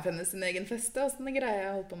eksempel dra opp hennes sin egen fest. Det var sånne greier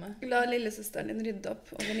jeg holdt på med. La lillesøsteren din rydde opp,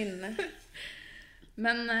 og venninnene.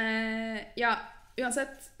 Men ja,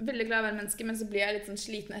 uansett, veldig glad i å være menneske, men så blir jeg litt sånn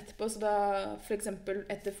sliten etterpå. Så da, for eksempel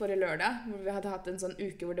etter forrige lørdag, hvor vi hadde hatt en sånn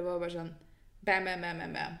uke hvor det var bare sånn bam.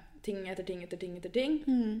 Ting etter ting.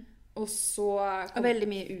 Og så og veldig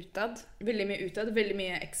mye utad. Veldig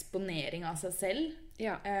mye eksponering av seg selv.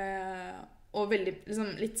 Ja. Og veldig,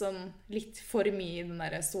 liksom, litt for mye den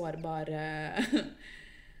der sårbare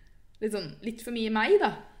litt for mye meg,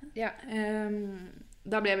 da. Ja.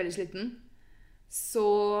 Da ble jeg veldig sliten. Så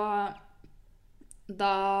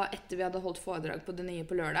da, etter vi hadde holdt foredrag på det nye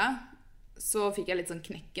på lørdag, så fikk jeg litt sånn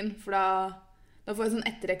knekken, for da får jeg sånn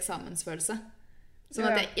etter eksamensfølelse. Sånn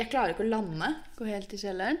at jeg klarer ikke å lande. Gå helt til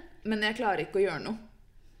kjelleren. Men jeg klarer ikke å gjøre noe.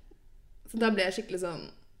 Så da ble jeg skikkelig sånn...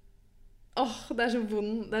 det er så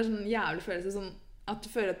vond. Det er sånn jævlig følelse. Sånn at du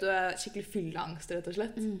føler at du er skikkelig fylleangst, rett og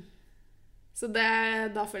slett. Så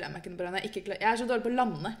da føler jeg meg ikke noe bra. Jeg er så dårlig på å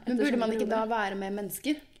lande. Men burde man ikke da være med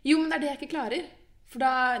mennesker? Jo, men det er det jeg ikke klarer. For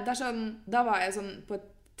da var jeg sånn på et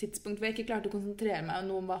tidspunkt hvor jeg ikke klarte å konsentrere meg om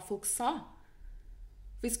noe om hva folk sa.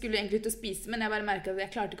 Vi skulle egentlig ut og spise, men jeg bare merket at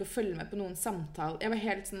jeg klarte ikke å følge med på noen samtale. Jeg var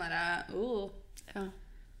helt sånn der...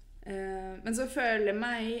 men så føler jeg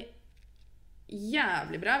meg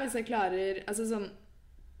jævlig bra hvis jeg klarer... Altså sånn...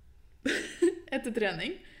 etter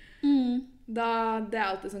trening. Det er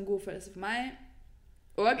alltid sånn god følelse for meg.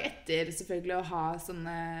 Og etter selvfølgelig å ha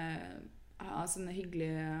sånne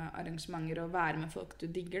hyggelige arrangementer og være med folk du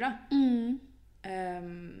digger, da.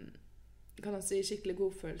 Kan også gi skikkelig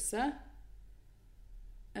god følelse.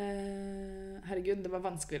 Herregud, det var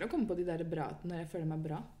vanskeligere å komme på de der bra når jeg føler meg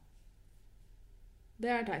bra. Det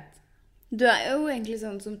er teit. Du er jo egentlig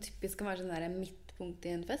sånn som typisk kan være sånn der midtpunkt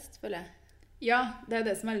i en fest, føler jeg. Ja, det er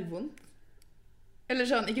det som er litt vondt. Eller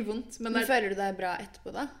sånn, ikke vondt, men føler du deg bra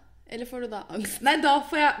etterpå da? Eller får du da angst? Nei, da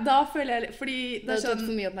føler jeg fordi det er sånn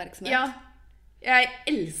for mye oppmerksomhet. Ja, jeg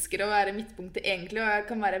elsker å være midtpunktet egentlig, og jeg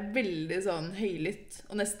kan være veldig sånn høylytt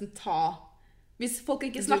og nesten ta... Hvis folk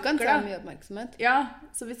ikke snakker, du kan ta mye oppmerksomhet. Ja,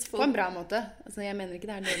 så hvis folk... På en bra måte. Altså, jeg mener ikke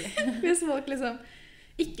det er dårlig. Hvis folk liksom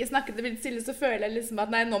ikke snakker til litt stille, så føler jeg liksom at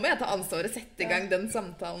nei, nå må jeg ta ansvar og sette i gang den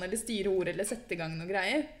samtalen, eller styre ordet, eller sette i gang noen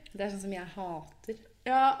greier. Det er sånn som jeg hater.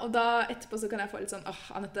 Ja, og da etterpå så kan jeg få litt sånn,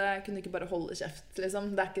 Anette, kunne ikke bare holde kjeft, liksom.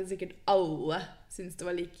 Det er ikke sikkert alle synes det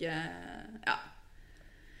var like,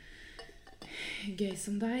 gøy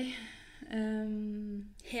som deg.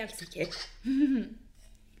 Helt sikker.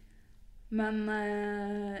 Men,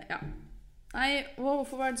 ja. Nei,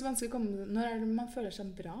 hvorfor var det så vanskelig å komme? Når er det man føler seg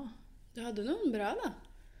bra? Du hadde noen bra, da.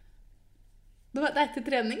 Det er etter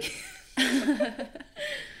trening.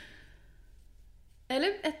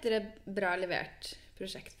 Eller etter et bra levert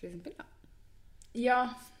prosjekt, for eksempel, da. Ja.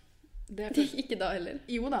 Ikke da heller.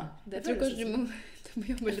 Jo da. Jeg tror kanskje du må jobbe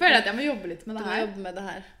litt. Jeg føler at jeg må jobbe litt med det her. Du må jobbe med det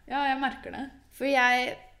her. Ja, jeg merker det. For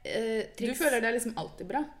jeg... Du føler det er liksom alltid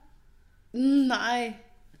bra? Nei.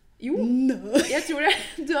 Jo. No. Jeg tror det.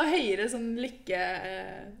 Du har høyere sånn lykke...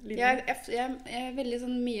 Jeg er veldig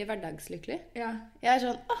sånn mye hverdagslykkelig. Ja. Jeg er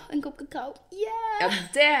sånn, en kopp kakao, yeah! Ja,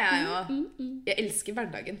 det er jeg jo. Jeg elsker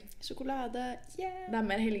hverdagen. Sjokolade, yeah! Det er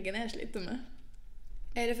mer helgene jeg sliter med.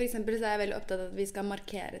 Eller for eksempel så er jeg veldig opptatt av at vi skal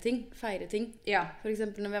markere ting, feire ting. Ja. For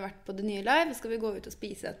eksempel når vi har vært på det nye live, skal vi gå ut og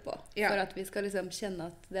spise etterpå. Ja. For at vi skal liksom kjenne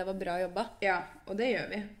at det var bra jobba. Ja, og det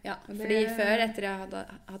gjør vi. Ja, fordi før, etter jeg hadde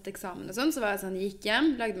hatt eksamen og sånn, så var jeg sånn, gikk hjem,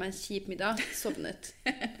 lagde meg en kjip middag, sovnet.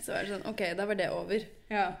 Så var det sånn, ok, da var det over.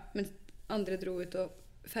 Ja. Men andre dro ut og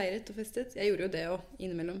feiret og festet. Jeg gjorde jo det også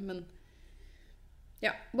innimellom, men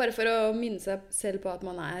Ja. Bare for å minne seg selv på at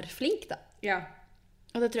man flink, da. Ja.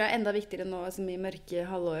 Og det tror jeg enda viktigere nå som i mørke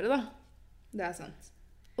halvåret, da. Det sant.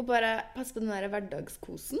 Og bare passe på den der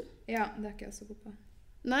hverdagskosen. Ja, det ikke jeg så god på.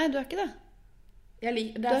 Nei, du ikke det. Det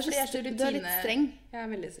du litt streng. Jeg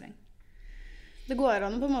veldig streng. Det går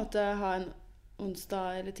an å på en måte ha en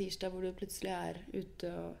onsdag eller tirsdag hvor du plutselig ute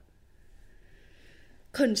og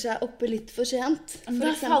kanskje oppe litt for sent.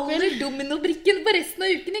 Da faller dominobrikken på resten av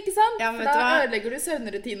uken, ikke sant? Ja, for da ødelegger du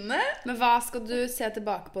søvnrutinene. Men hva skal du se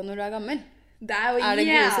tilbake på når du gammel? Det jo det jævlig.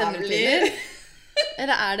 Gode søvnrutiner?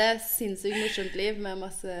 Eller det sinnssykt morsomt liv med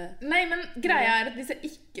masse... Nei, men greia at hvis jeg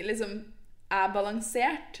ikke liksom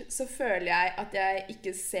balansert, så føler jeg at jeg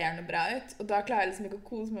ikke ser noe bra ut. Og da klarer jeg liksom ikke å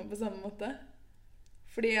kose meg på samme måte.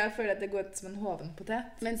 Fordi jeg føler at det går ut som en hoven potet.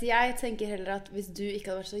 Mens jeg tenker heller at hvis du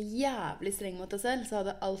ikke hadde vært så jævlig streng mot deg selv, så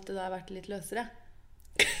hadde alt det der vært litt løsere.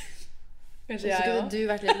 Kanskje jeg også. Så hadde du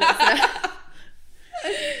vært litt løsere.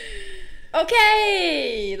 Ok,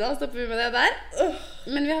 da stopper vi med det der.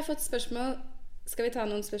 Men vi har fått spørsmål. Skal vi ta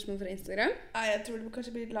noen spørsmål fra Instagram? Nei, jeg tror det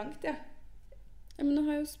kanskje blir litt langt, ja. Ja, men nå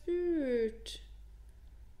har jeg jo spurt.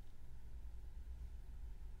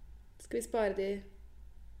 Skal vi spare de...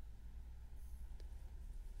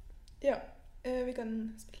 Ja, vi kan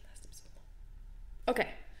spille neste episode.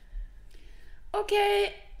 Ok,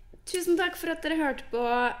 tusen takk for at dere hørte på.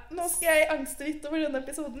 Nå skal jeg angste litt over denne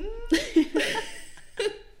episoden.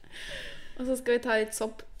 Og så skal vi ta litt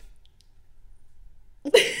sopp.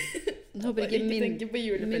 Jeg håper ikke tenke på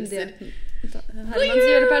julepølser. Hermans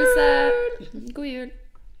julepølse. God jul.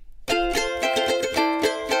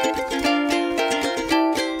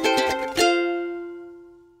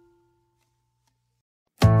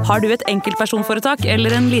 Har du et enkeltpersonforetak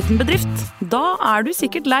eller en liten bedrift? Da du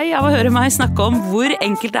sikkert lei av å høre meg snakke om hvor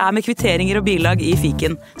enkelt det med kvitteringer og bilag i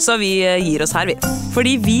fiken. Så vi gir oss her, vi.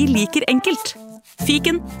 Fordi vi liker enkelt.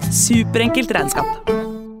 Fiken, superenkelt regnskap.